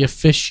the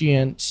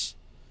officiant,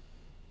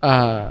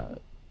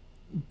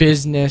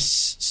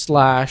 business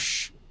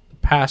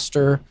 /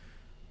 pastor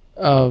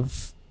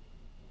of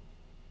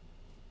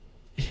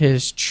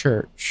his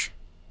church.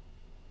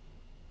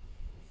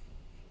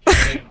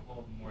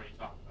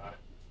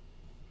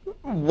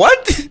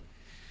 What? Can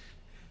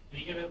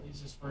you give at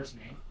least his first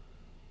name?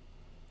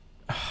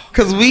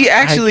 Because we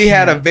actually I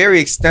had a can't. very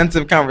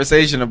extensive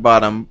conversation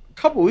about him a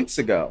couple weeks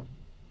ago.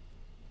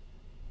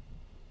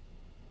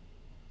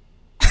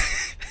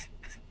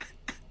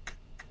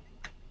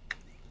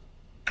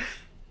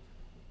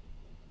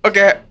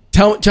 Okay.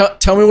 Tell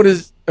me what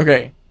is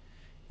okay.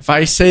 If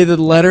I say the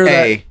letter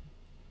A.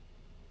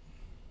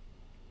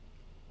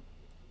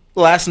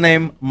 Last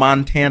name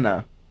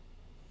Montana.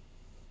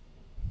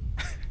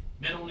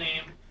 Middle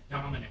name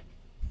Dominic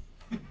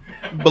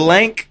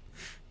Blank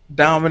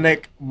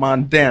Dominic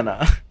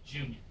Montana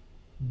Jr.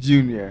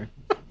 Jr.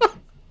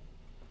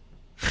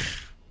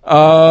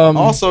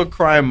 Also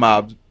crime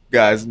mob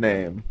guy's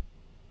name.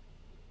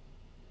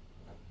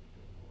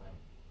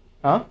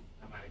 Huh?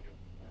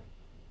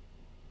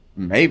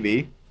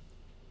 Maybe.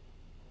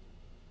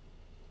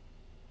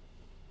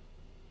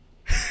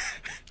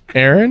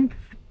 Aaron?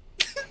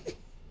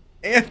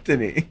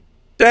 Anthony.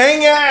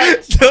 Dang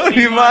it!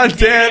 Tony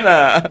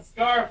Montana.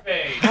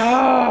 Scarface.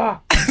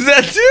 Is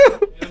that you?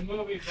 In the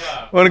movie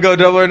club. Want to go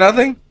double or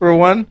nothing for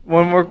one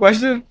more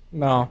question?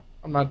 No,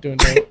 I'm not doing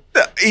that.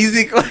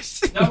 Easy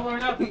question. Double or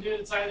nothing, dude.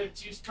 It's either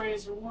 2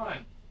 sprays or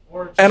 1.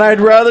 Or And I'd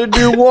rather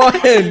do one.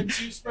 Either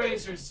 2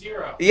 sprays or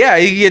 0. Yeah,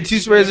 you can get 2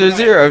 sprays or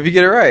 0 if you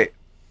get it right.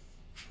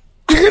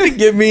 You're gonna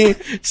give me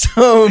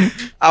some.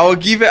 I'll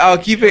keep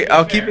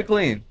it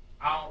clean.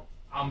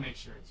 I'll make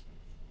sure it's.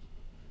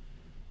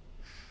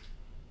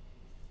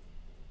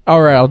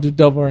 All right, I'll do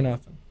double or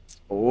nothing.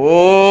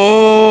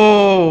 Oh.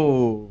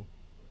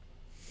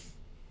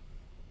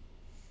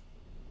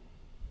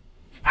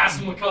 Ask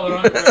him what color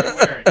underwear you're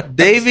wearing.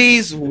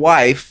 Davy's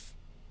wife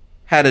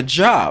had a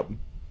job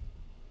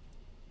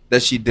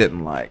that she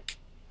didn't like.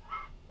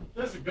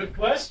 That's a good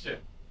question.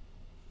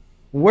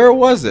 Where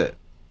was it?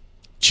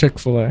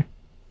 Chick-fil-A.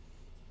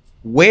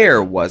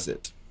 Where was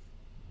it?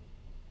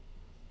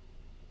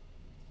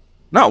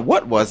 Not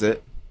what was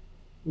it?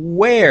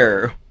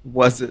 Where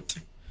was it?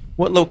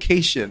 What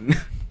location?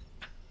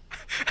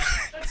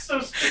 That's so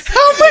specific.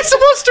 How am I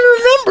supposed to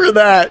remember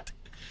that?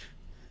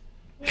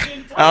 We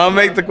didn't talk I'll about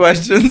make the that.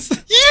 questions.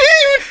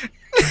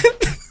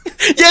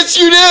 Yes,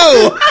 you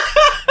do.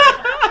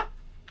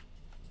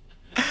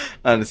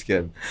 I'm just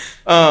kidding.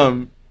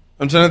 I'm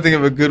trying to think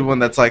of a good one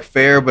that's like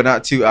fair but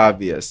not too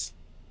obvious.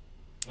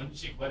 When did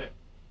she quit it?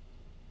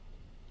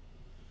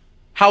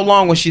 How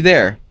long was she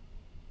there?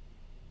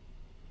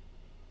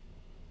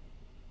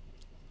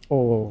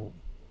 Oh,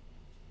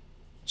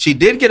 She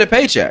did get a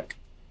paycheck.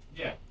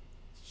 Yeah.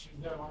 She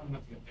was there long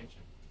enough to get a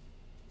paycheck.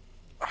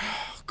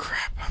 oh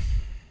crap.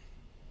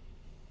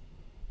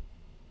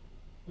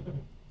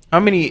 How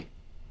many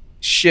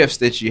shifts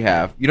did she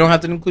have? You don't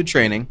have to include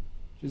training.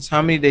 Just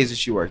how many days did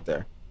she work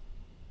there?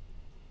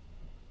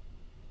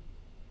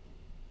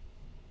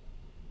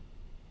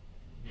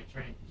 Yeah,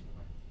 training.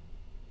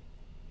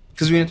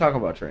 Because we didn't talk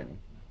about training.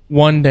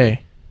 One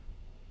day.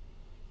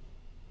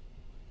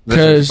 Is that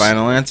your 'Cause-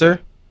 final answer?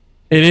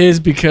 It is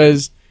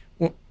because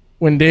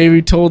when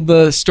Davey told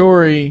the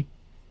story,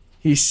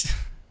 he's.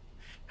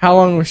 How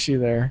long was she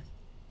there?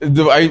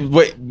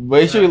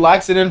 Wait sure he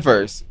locks it in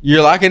first.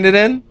 You're locking it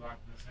in?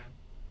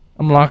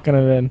 I'm locking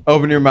it in.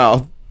 Open your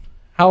mouth.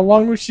 How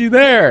long was she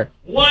there?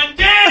 1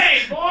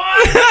 day, boy.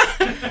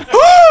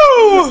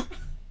 Woo!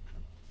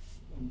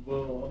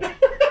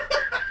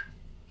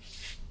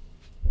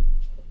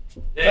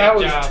 That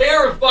was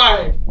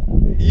terrifying.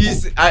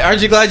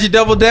 Aren't you glad you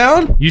doubled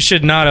down? You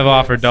should not have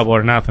offered double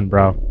or nothing,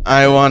 bro.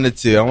 I wanted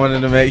to. I wanted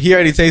to make. He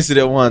already tasted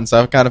it once,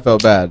 so I kind of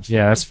felt bad.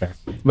 Yeah, that's fair.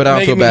 But I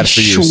don't feel bad for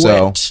you.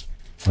 So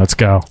Let's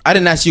go. I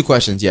didn't ask you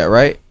questions yet,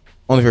 right?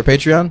 Only for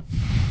Patreon.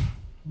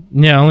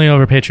 Yeah, only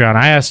over Patreon.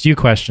 I asked you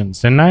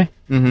questions, didn't I?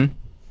 Mm-hmm.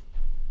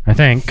 I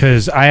think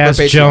because I asked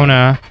Patreon.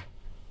 Jonah,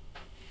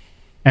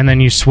 and then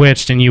you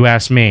switched and you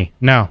asked me.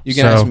 No, You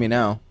can ask me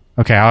now,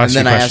 Okay, I'll and ask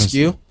then you I questions. ask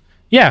you.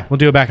 Yeah, we'll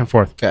do it back and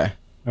forth. Okay.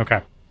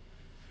 Okay.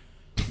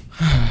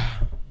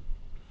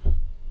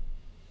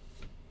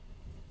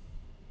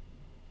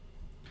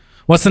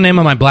 What's the name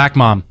of my black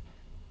mom?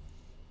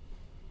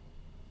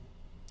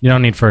 You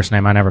don't need first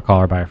name. I never call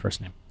her by her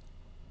first name.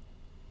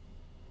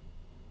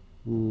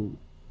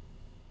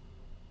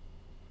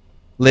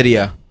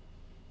 Lydia.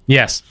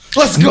 Yes.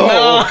 Let's go.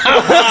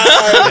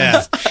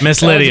 Yeah.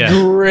 Miss Lydia.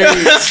 Great.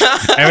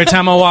 Every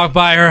time I walk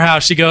by her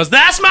house, she goes,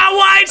 "That's my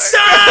white son."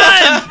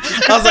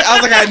 I was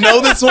like, I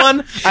know this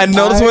one. I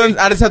know this one.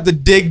 I just have to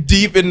dig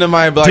deep into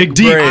my Dig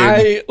deep. brain.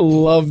 I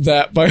love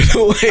that, by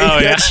the way. Oh,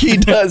 yeah? That she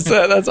does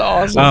that. That's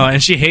awesome. Oh,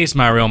 and she hates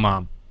my real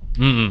mom.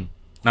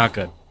 Not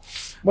good.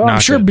 well, I'm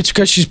not sure good. it's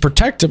because she's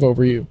protective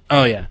over you.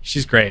 Oh yeah,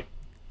 she's great.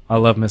 I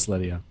love Miss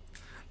Lydia.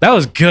 That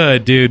was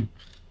good, dude.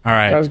 All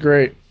right. That was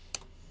great.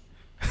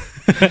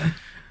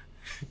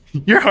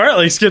 Your heart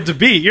like skipped a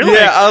beat. You're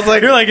I was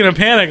like, you're like in a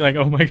panic, like,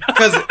 oh my god.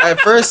 because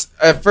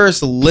at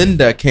first,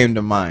 Linda came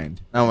to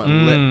mind. I went,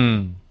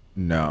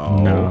 no,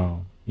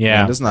 No.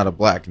 Yeah. that's not a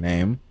black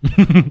name.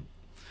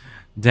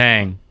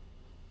 Dang.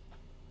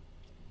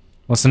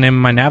 What's the name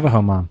of my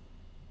Navajo mom?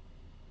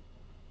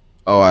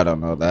 Oh, I don't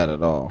know that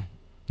at all.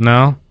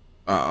 No?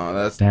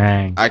 That's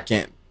Dang. I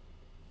can't.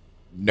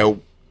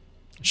 Nope.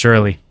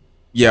 Shirley.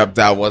 Yep,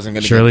 that wasn't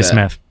gonna. Shirley get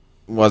that. Smith.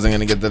 Wasn't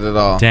gonna get that at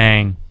all.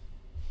 Dang.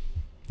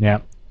 Yeah.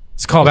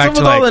 Let's call What's back up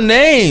to with all the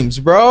names,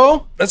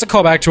 bro? let's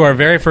call back to our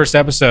very first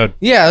episode.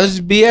 Yeah, this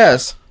is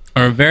BS.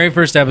 Our very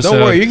first episode.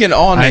 Don't worry, you're getting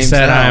all I names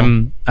said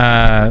now.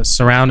 I'm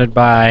surrounded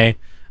by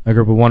a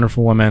group of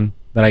wonderful women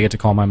that I get to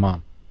call my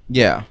mom.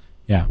 Yeah.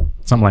 Yeah,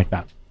 something like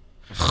that.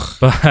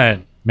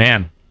 But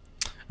man,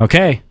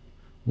 okay,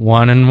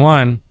 1 and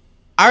 1.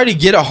 I already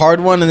get a hard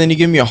one, and then you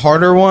give me a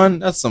harder one.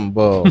 That's some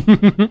bull.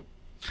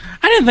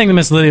 I didn't think that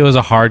Miss Lydia was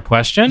a hard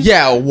question.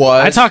 Yeah, it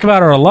was. I talk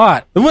about her a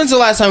lot. When's the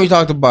last time we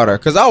talked about her?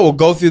 Because I will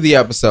go through the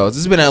episodes.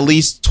 It's been at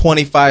least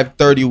 25,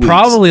 30 weeks.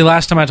 Probably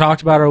last time I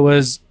talked about her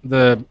was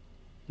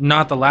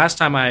not the last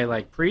time I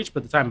like preached,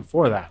 but the time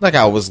before that. Like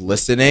I was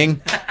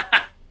listening.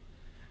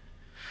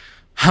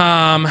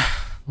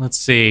 Let's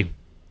see.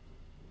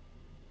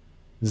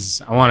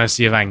 I want to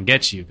see if I can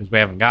get you because we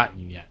haven't gotten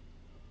you yet.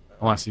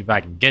 I want to see if I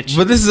can get you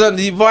But this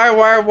is why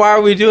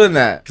are we doing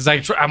that? because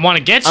I want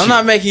to get you. I'm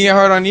not making it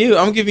hard on you.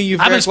 I'm giving you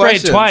fair I've been sprayed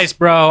questions. twice,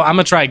 bro. I'm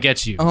gonna try to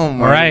get you. Oh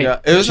my All right?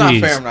 god. It was not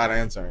Jeez. fair. I'm not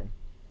answering.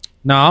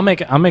 No, I'll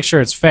make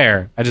sure it's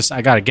fair.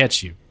 I gotta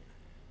get you.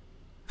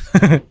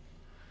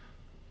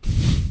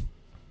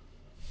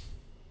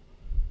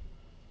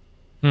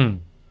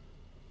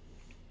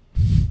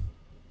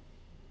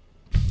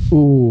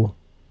 Ooh.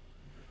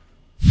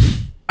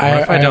 What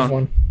if I have don't?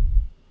 one.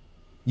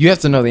 You have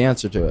to know the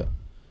answer to it.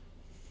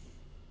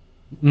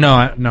 No,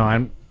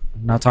 I'm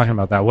not talking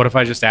about that. What if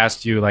I just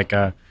asked you like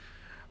a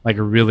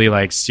really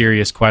like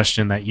serious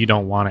question that you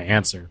don't want to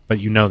answer, but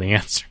you know the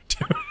answer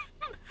to?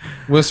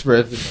 Whisper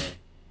it to me.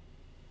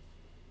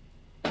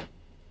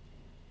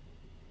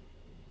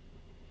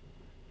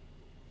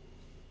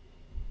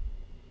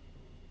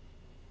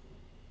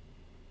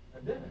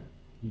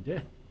 You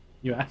did.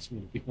 You asked me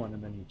to be one,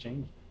 and then you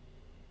changed it.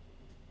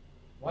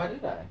 Why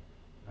did I?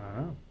 I don't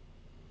know.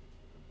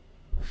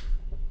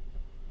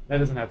 That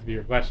doesn't have to be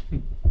your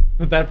question.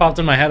 That popped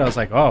in my head. I was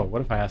like, oh,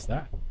 what if I asked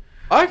that?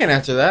 Oh, I can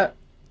answer that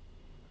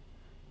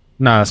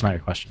No, that's not your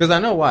question. because I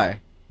know why.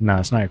 No,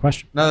 that's not your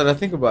question. Now that I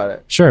think about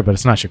it. Sure, but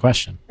it's not your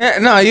question. Yeah,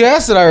 no, you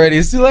asked it already.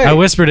 It's too late. I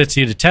whispered it to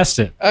you to test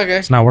it. Okay.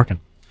 It's not working.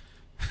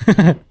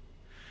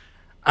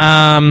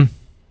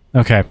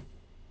 Okay.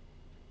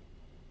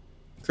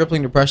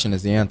 Crippling depression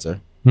is the answer.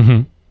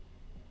 Mm-hmm.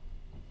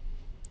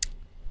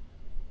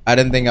 I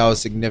didn't think I was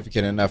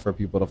significant enough for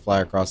people to fly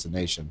across the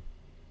nation.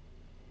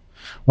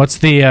 What's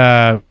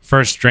the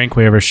first drink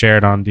we ever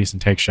shared on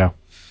Decent Take Show?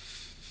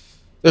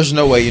 There's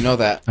no way you know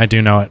that. I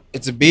do know it.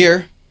 It's a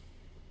beer.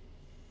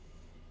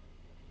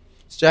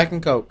 It's Jack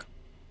and Coke.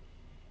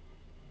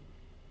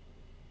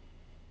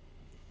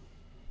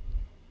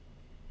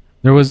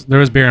 There was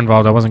beer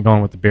involved. I wasn't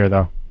going with the beer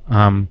though.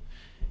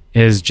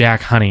 Is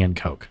Jack Honey and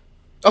Coke?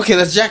 Okay,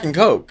 that's Jack and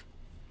Coke.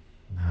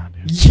 Nah,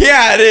 dude.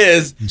 Yeah, it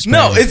is. It's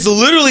No, better. it's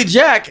literally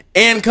Jack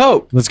and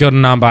Coke. Let's go to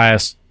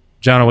non-bias.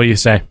 Jonah, what do you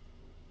say?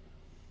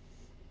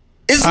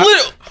 It's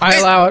literally. I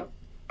allow it.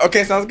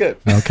 Okay, sounds good.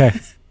 Okay.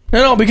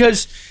 No,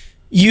 because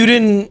you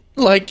didn't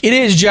like it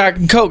is Jack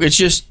and Coke. It's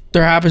just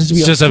there happens to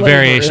be It's just a flavor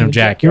variation in of the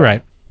Jack. You're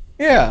right.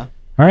 Yeah.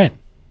 All right.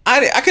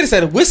 I could have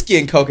said whiskey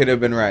and coke would have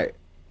been right.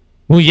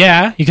 Well,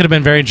 yeah, you could have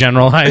been very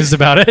generalized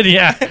about it.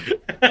 Yeah.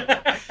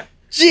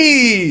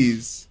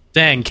 Jeez.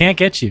 Dang, can't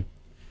get you.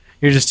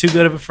 You're just too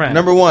good of a friend.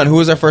 Number 1, who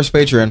was our first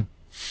patron?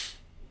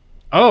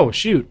 Oh,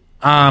 shoot.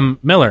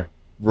 Miller.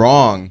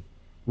 Wrong.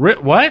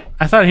 What?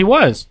 I thought he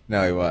was.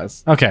 No, he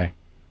was. Okay.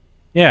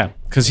 Yeah,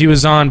 because he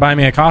was on Buy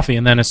Me a Coffee,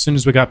 and then as soon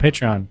as we got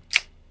Patreon,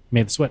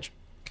 made the switch.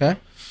 Okay.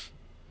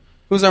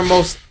 Who's our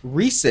most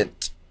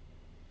recent?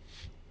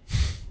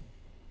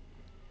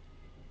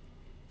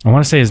 I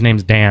want to say his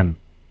name's Dan.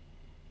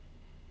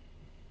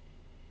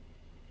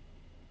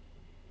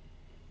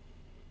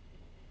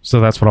 So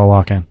that's what I'll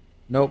lock in.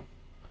 Nope.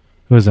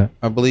 Who is it?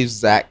 I believe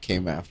Zach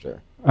came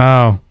after.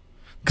 Oh,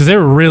 because they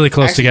were really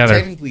close Actually, together.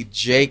 Technically,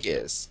 Jake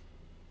is.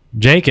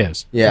 Jake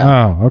is?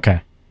 Yeah. Oh,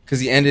 okay. Because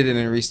he ended it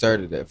and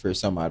restarted it for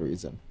some odd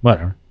reason.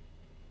 Whatever.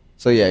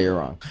 So yeah, you're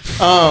wrong.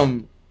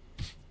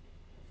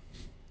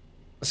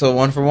 So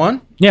 1 for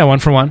 1? Yeah, 1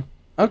 for 1.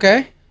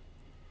 Okay.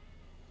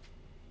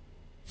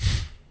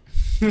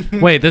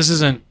 Wait, this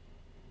isn't...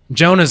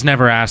 Jonah's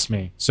never asked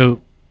me.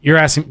 So you're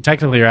asking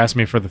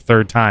me for the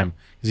third time.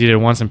 Because you did it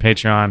once in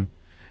Patreon.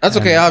 That's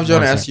okay. I'll have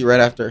Jonah ask you right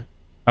after.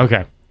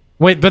 Okay.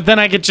 Wait, but then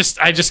I just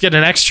get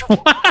an extra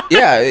one.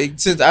 Yeah,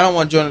 since I don't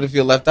want Jonah to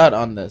feel left out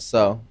on this,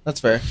 so that's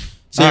fair.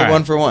 So you're right.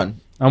 1 for 1.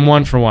 I'm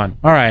 1 for 1.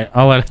 All right,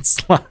 I'll let it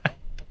slide.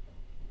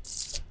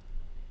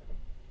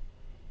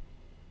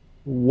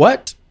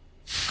 What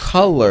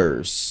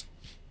colors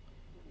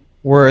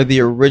were the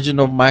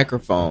original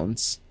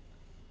microphones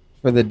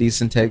for the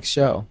Decent Takes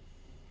show?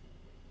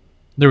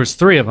 There was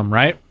 3 of them,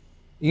 right?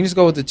 You can just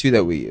go with the 2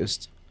 that we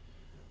used.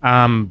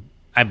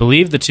 I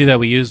believe the 2 that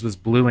we used was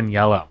blue and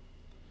yellow.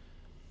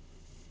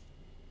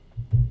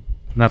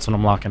 And that's what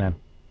I'm locking in.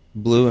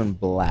 Blue and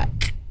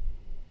black.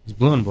 Is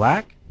blue and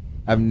black?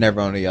 I've never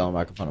owned a yellow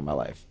microphone in my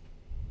life.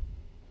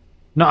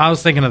 No, I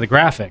was thinking of the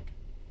graphic.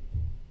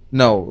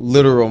 No,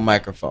 literal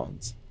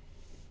microphones.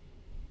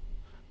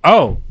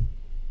 Oh.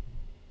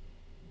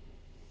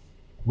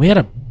 We had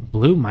a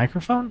blue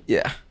microphone?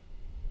 Yeah.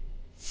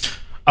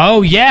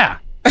 Oh, yeah.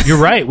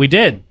 You're right. We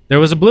did. There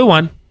was a blue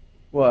one.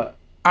 What?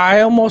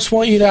 I almost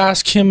want you to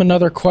ask him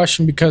another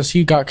question because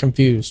he got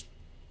confused.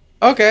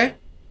 Okay.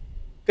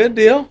 Good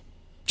deal.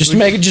 Just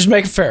make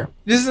it fair.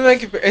 Just to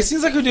make it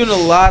seems like we're doing a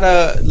lot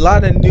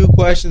of new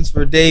questions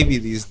for Davey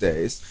these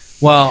days.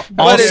 Well,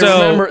 But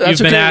also, remember,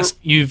 that's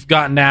you've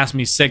gotten to ask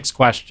me 6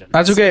 questions.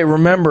 That's okay.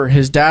 Remember,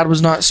 his dad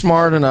was not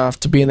smart enough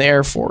to be in the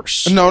Air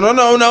Force. No.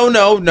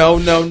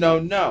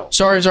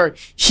 Sorry.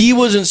 He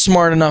wasn't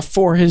smart enough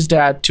for his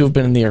dad to have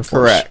been in the Air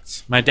Force.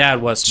 Correct. My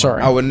dad was smart.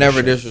 Sorry. I would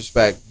never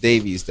disrespect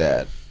Davey's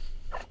dad.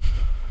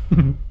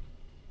 All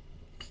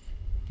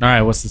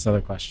right, what's this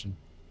other question?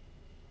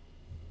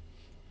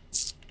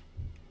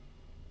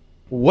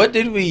 What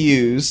did we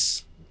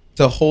use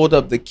to hold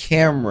up the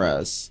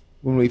cameras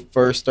when we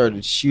first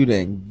started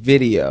shooting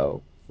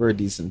video for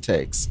Decent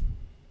Takes?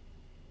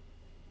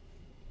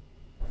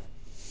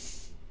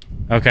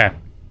 Okay.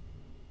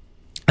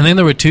 I think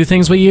there were 2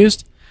 things we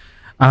used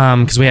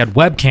because we had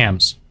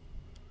webcams.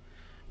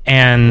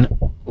 And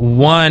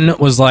one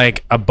was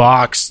like a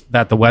box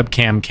that the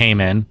webcam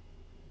came in.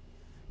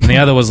 And the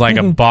other was like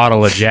a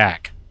bottle of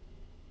Jack.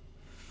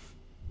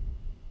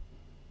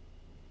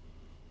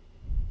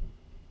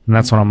 And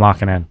that's what I'm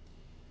locking in.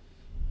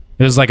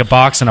 It was like a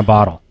box and a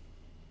bottle.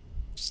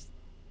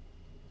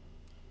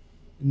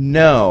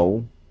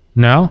 No.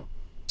 No?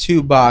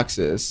 2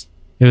 boxes.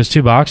 It was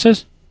 2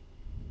 boxes?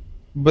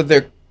 But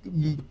there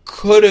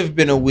could have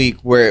been a week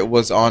where it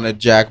was on a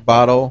Jack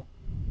bottle,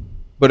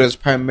 but it was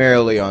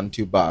primarily on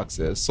 2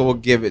 boxes. So we'll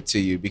give it to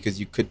you because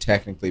you could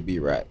technically be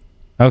right.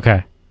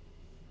 Okay.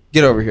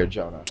 Get over here,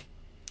 Jonah.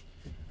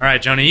 All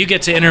right, Jonah, you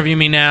get to interview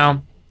me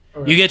now.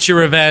 Okay. You get your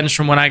revenge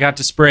from when I got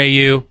to spray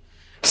you.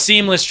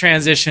 Seamless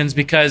transitions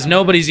because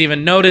nobody's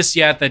even noticed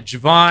yet that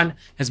Javon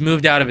has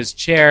moved out of his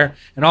chair,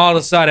 and all of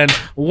a sudden,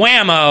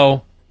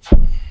 whammo,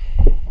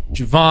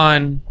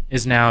 Javon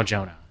is now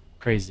Jonah.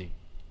 Crazy.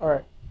 All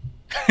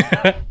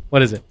right.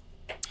 What is it?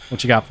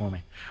 What you got for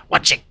me?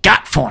 What you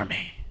got for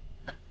me?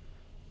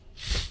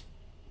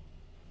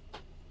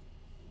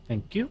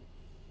 Thank you.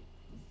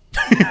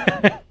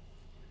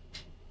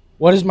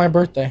 What is my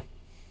birthday?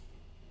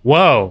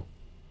 Whoa.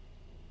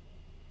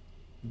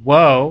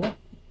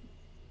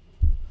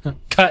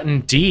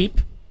 Cutting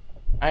deep.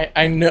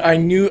 I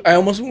knew I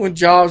almost went with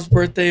Job's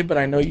birthday, but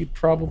I know you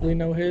probably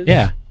know his.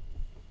 Yeah.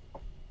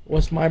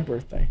 What's my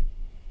birthday?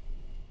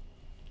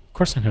 Of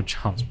course I know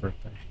John's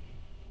birthday.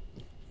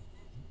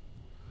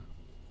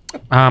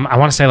 I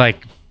want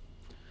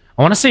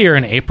to say you're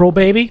an April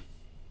baby,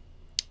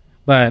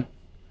 but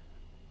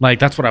like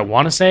that's what I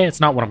want to say. It's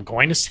not what I'm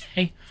going to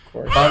say. Of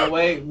course. By the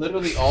way,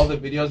 literally all the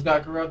videos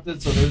got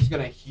corrupted, so they're just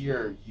going to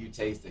hear you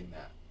tasting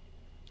that.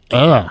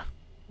 Ugh.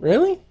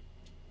 Really?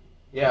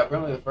 Yeah,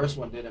 apparently the first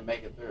one didn't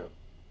make it through.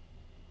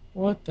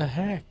 What the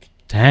heck?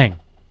 Dang.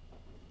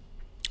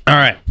 All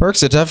right. Perks,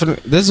 this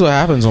is what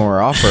happens when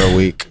we're off for a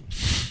week.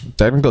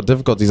 Technical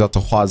difficulties out the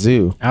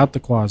wazoo. Out the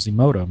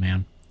Quasimodo,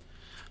 man.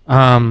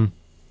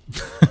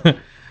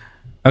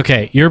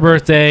 Okay, your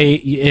birthday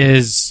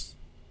is.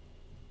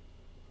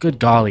 Good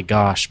golly,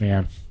 gosh,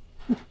 man.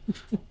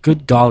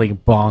 Good golly,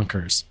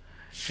 bonkers.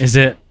 Is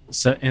it?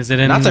 So is it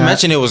in? Not to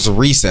mention it was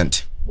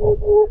recent.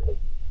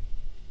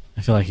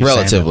 I feel like you're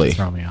Relatively.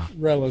 saying that to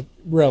throw me off.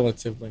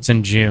 Relatively. It's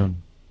in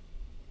June.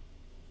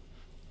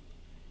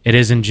 It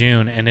is in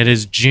June, and it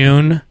is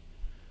June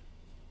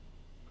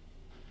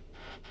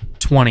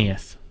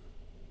 20th.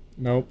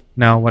 Nope.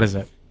 No, what is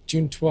it?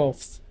 June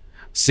 12th.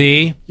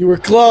 See, You were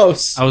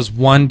close. I was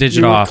one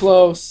digit You were off.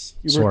 close.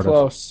 You were Sort of.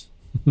 close.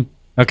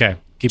 Okay,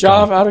 keep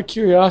Jav, going. out of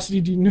curiosity,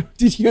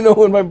 did you know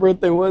when my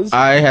birthday was?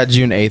 I had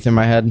June 8th in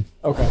my head.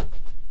 Okay.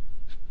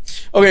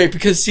 Okay,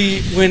 because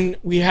see, when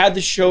we had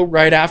the show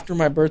right after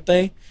my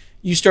birthday,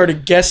 you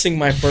started guessing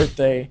my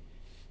birthday.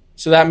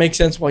 So that makes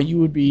sense why you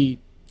would be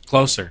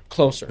Closer.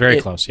 closer. Very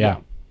close, yeah.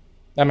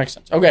 That makes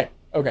sense. Okay.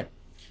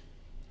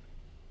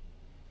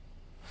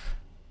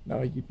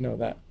 No, you'd know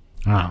that.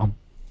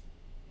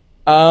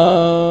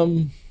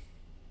 Oh.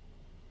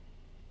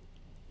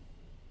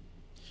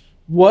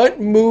 What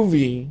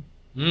movie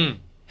Mm.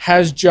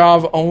 has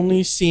Jav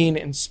only seen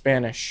in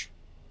Spanish?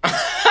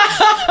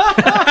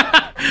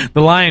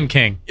 The Lion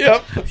King.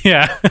 Yep.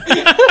 Yeah.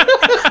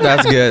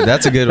 That's good.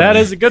 That's a good one. That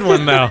is a good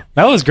one, though.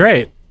 That was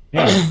great.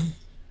 Yeah.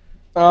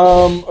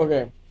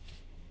 Okay.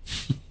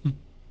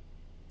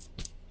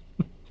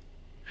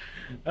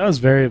 That was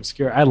very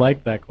obscure. I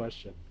liked that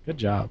question. Good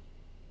job.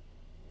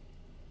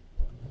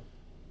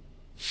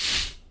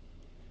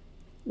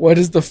 What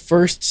is the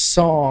first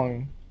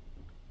song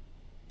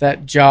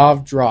that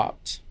Jav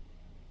dropped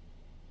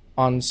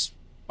on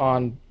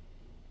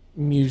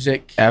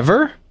music?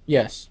 Ever?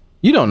 Yes.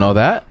 You don't know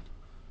that.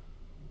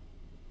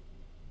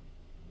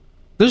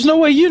 There's no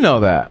way you know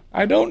that.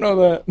 I don't know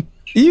that.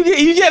 You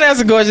can't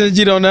ask a question that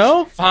you don't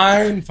know.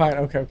 Fine.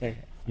 Okay.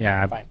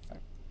 Yeah. Fine.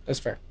 That's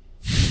fair.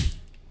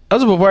 That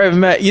was before I even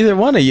met either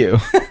one of you.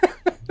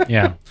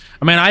 Yeah.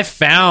 I mean, I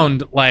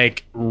found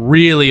like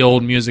really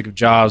old music of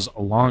Jaws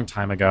a long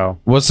time ago.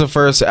 What's the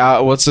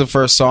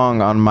first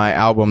song on my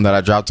album that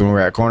I dropped when we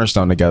were at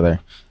Cornerstone together?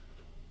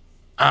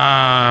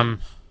 Do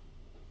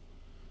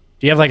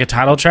you have like a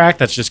title track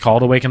that's just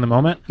called Awake in the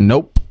Moment?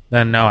 Nope.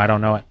 Then no, I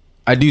don't know it.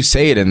 I do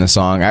say it in the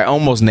song. I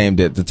almost named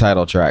it the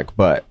title track,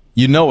 but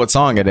you know what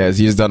song it is.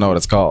 You just don't know what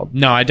it's called.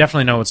 No, I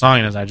definitely know what song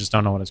it is. I just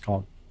don't know what it's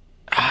called.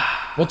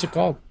 What's it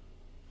called?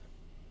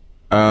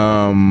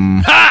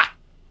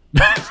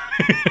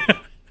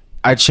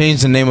 I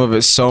changed the name of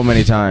it so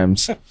many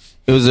times.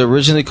 It was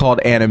originally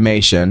called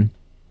Animation,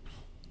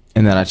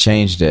 and then I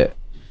changed it.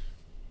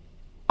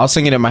 I'll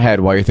sing it in my head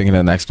while you're thinking of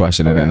the next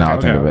question, and then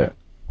I'll think of it.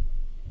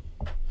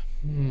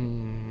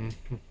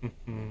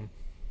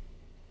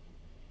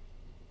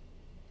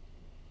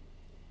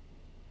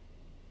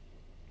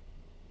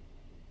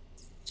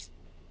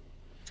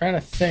 Trying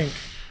to think.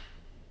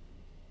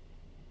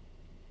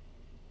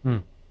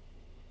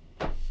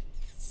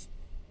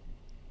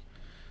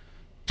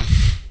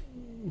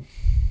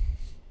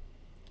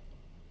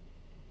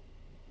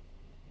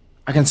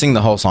 I can sing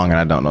the whole song, and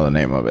I don't know the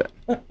name of it.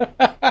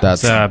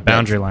 That's It's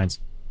Boundary Lines.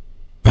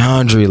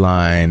 Boundary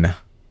Line.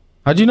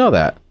 How'd you know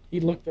that? He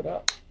looked it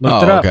up.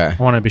 Looked it up. Okay.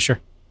 I want to be sure.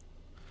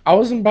 I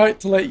wasn't about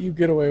to let you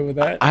get away with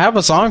that. I have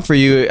a song for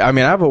you. I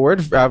mean, I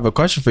have a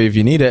question for you if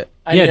you need it.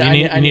 Do you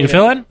need to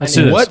fill in? Let's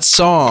do this. What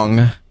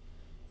song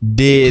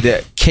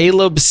did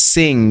Caleb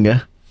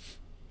sing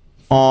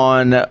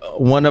on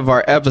one of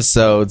our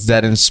episodes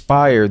that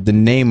inspired the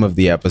name of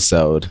the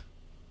episode?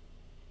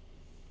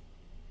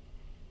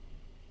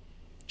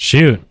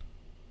 Shoot.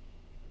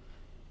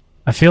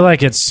 I feel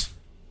like it's...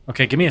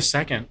 Okay, give me a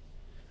second.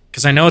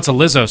 Because I know it's a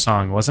Lizzo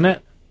song, wasn't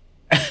it?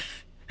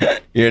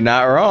 You're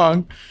not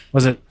wrong.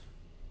 Was it?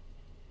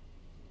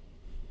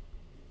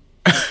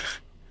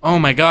 Oh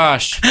my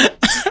gosh.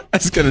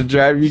 That's gonna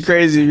drive you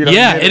crazy if you don't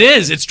Yeah, get it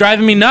is. It's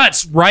driving me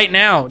nuts right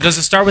now. Does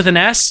it start with an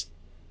S?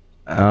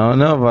 I don't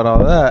know about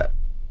all that.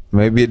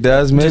 Maybe it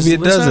does, maybe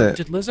it doesn't.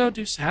 Did Lizzo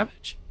do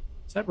Savage?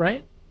 Is that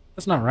right?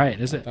 That's not right,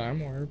 is it? I'm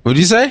worried. What'd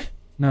you say?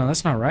 No,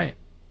 that's not right.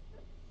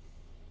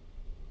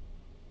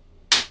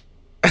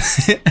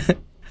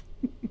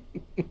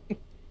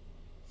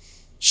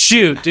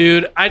 Shoot,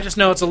 dude. I just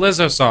know it's a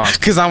Lizzo song.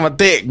 Because I'm a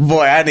thick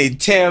boy. I need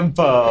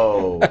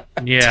tempo.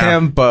 Yeah.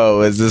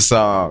 Tempo is the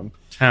song.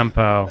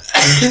 Tempo.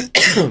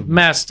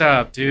 Messed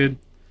up, dude.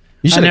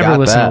 You I should have never got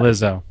listened that.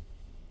 to Lizzo.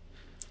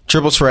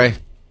 Triple Trey.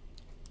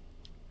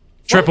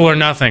 Triple or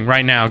nothing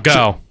right now.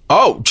 Go.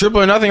 Oh, triple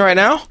or nothing right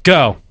now?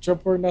 Go.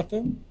 Triple or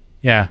nothing?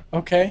 Yeah.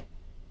 Okay.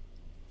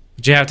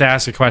 But you have to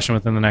ask a question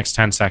within the next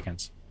 10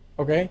 seconds.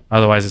 Okay.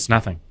 Otherwise, it's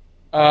nothing.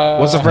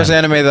 What's the first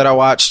anime that I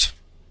watched?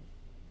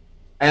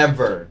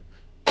 Ever.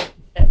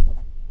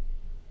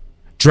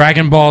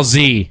 Dragon Ball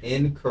Z.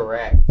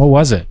 Incorrect. What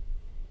was it?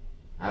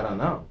 I don't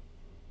know.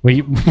 Well,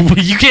 you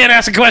can't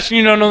ask a question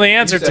you don't know the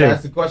answer You said to.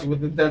 ask the question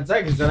within 10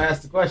 seconds, then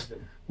ask the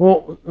question.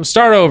 Well,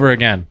 start over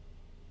again.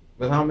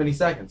 With how many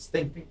seconds?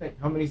 Think.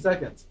 How many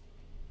seconds?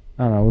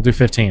 I don't know. We'll do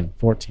 15,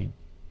 14,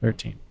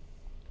 13.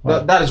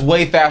 That is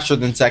way faster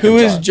than seconds. Who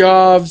is are.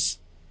 Jav's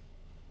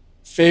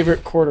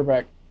favorite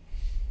quarterback?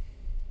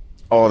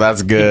 Oh,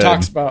 that's He good.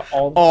 talks about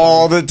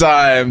all the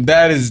time.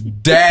 That is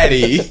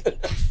daddy.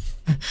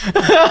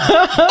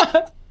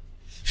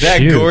 That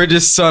Shoot.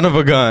 gorgeous son of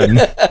a gun.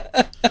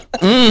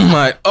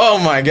 Oh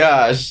my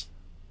gosh.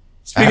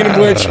 Speaking of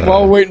which,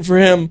 while we're waiting for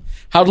him,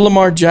 how did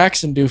Lamar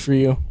Jackson do for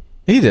you?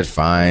 He did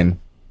fine.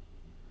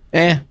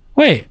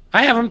 Wait,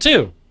 I have him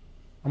too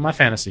on my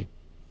fantasy,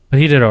 but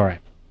he did all right.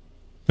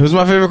 Who's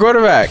my favorite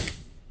quarterback?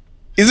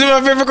 He's been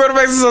my favorite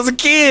quarterback since I was a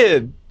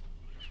kid.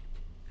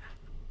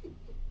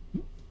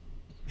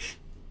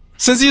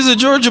 Since he was a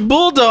Georgia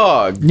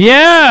Bulldog.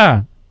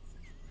 Yeah.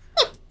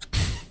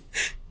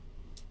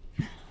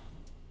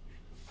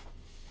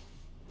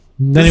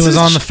 Then he was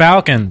on the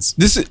Falcons,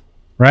 This is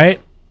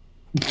right?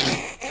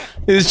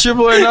 it's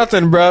triple or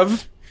nothing,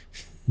 bruv.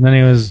 Then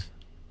he was.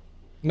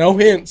 No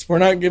hints. We're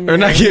not giving. We're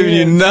not any giving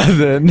you hints.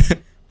 nothing.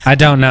 I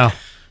don't know.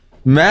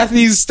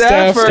 Matthew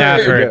Stafford.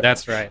 Stafford.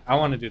 That's right. I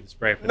want to do the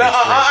spray for No, these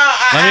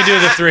three. Let me do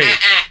the three.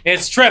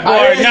 It's triple or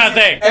Everybody-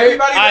 nothing.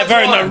 everybody I've gets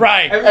earned the one.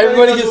 right.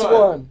 Everybody gets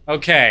one.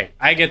 Okay,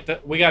 I get the.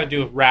 We got to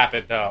do it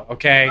rapid though.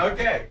 Okay.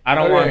 Okay. I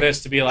don't Okay. want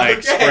this to be like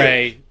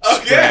Okay.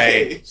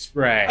 spray,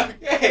 spray.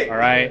 Okay. All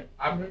right.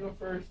 I'm gonna go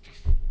first.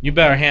 You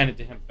better hand it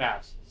to him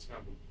fast. It's gonna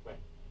be quick.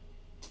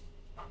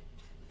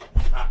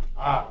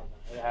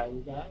 Yeah, you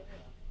got it.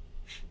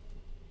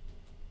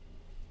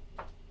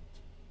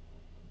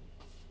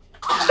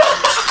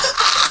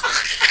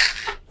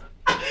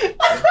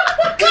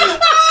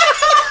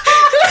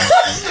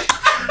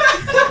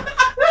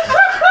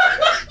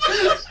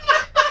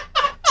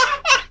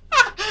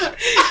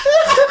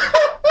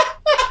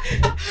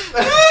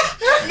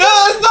 No,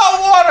 that's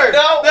not water.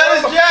 No, that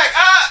is Jack.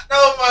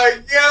 Oh my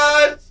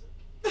god.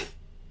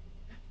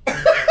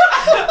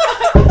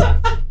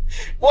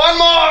 One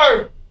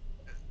more.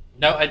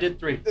 No, I did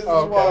three. This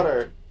Okay. is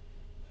water.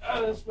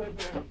 Oh, that's way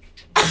better.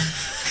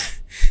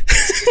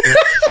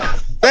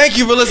 Thank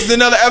you for listening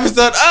to another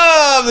episode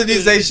of the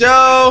DJ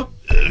Show.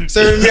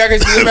 Serving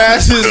Americans to the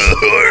masses.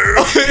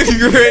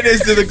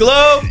 Greatness to the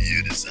globe.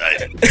 You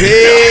decided.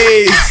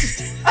 Peace.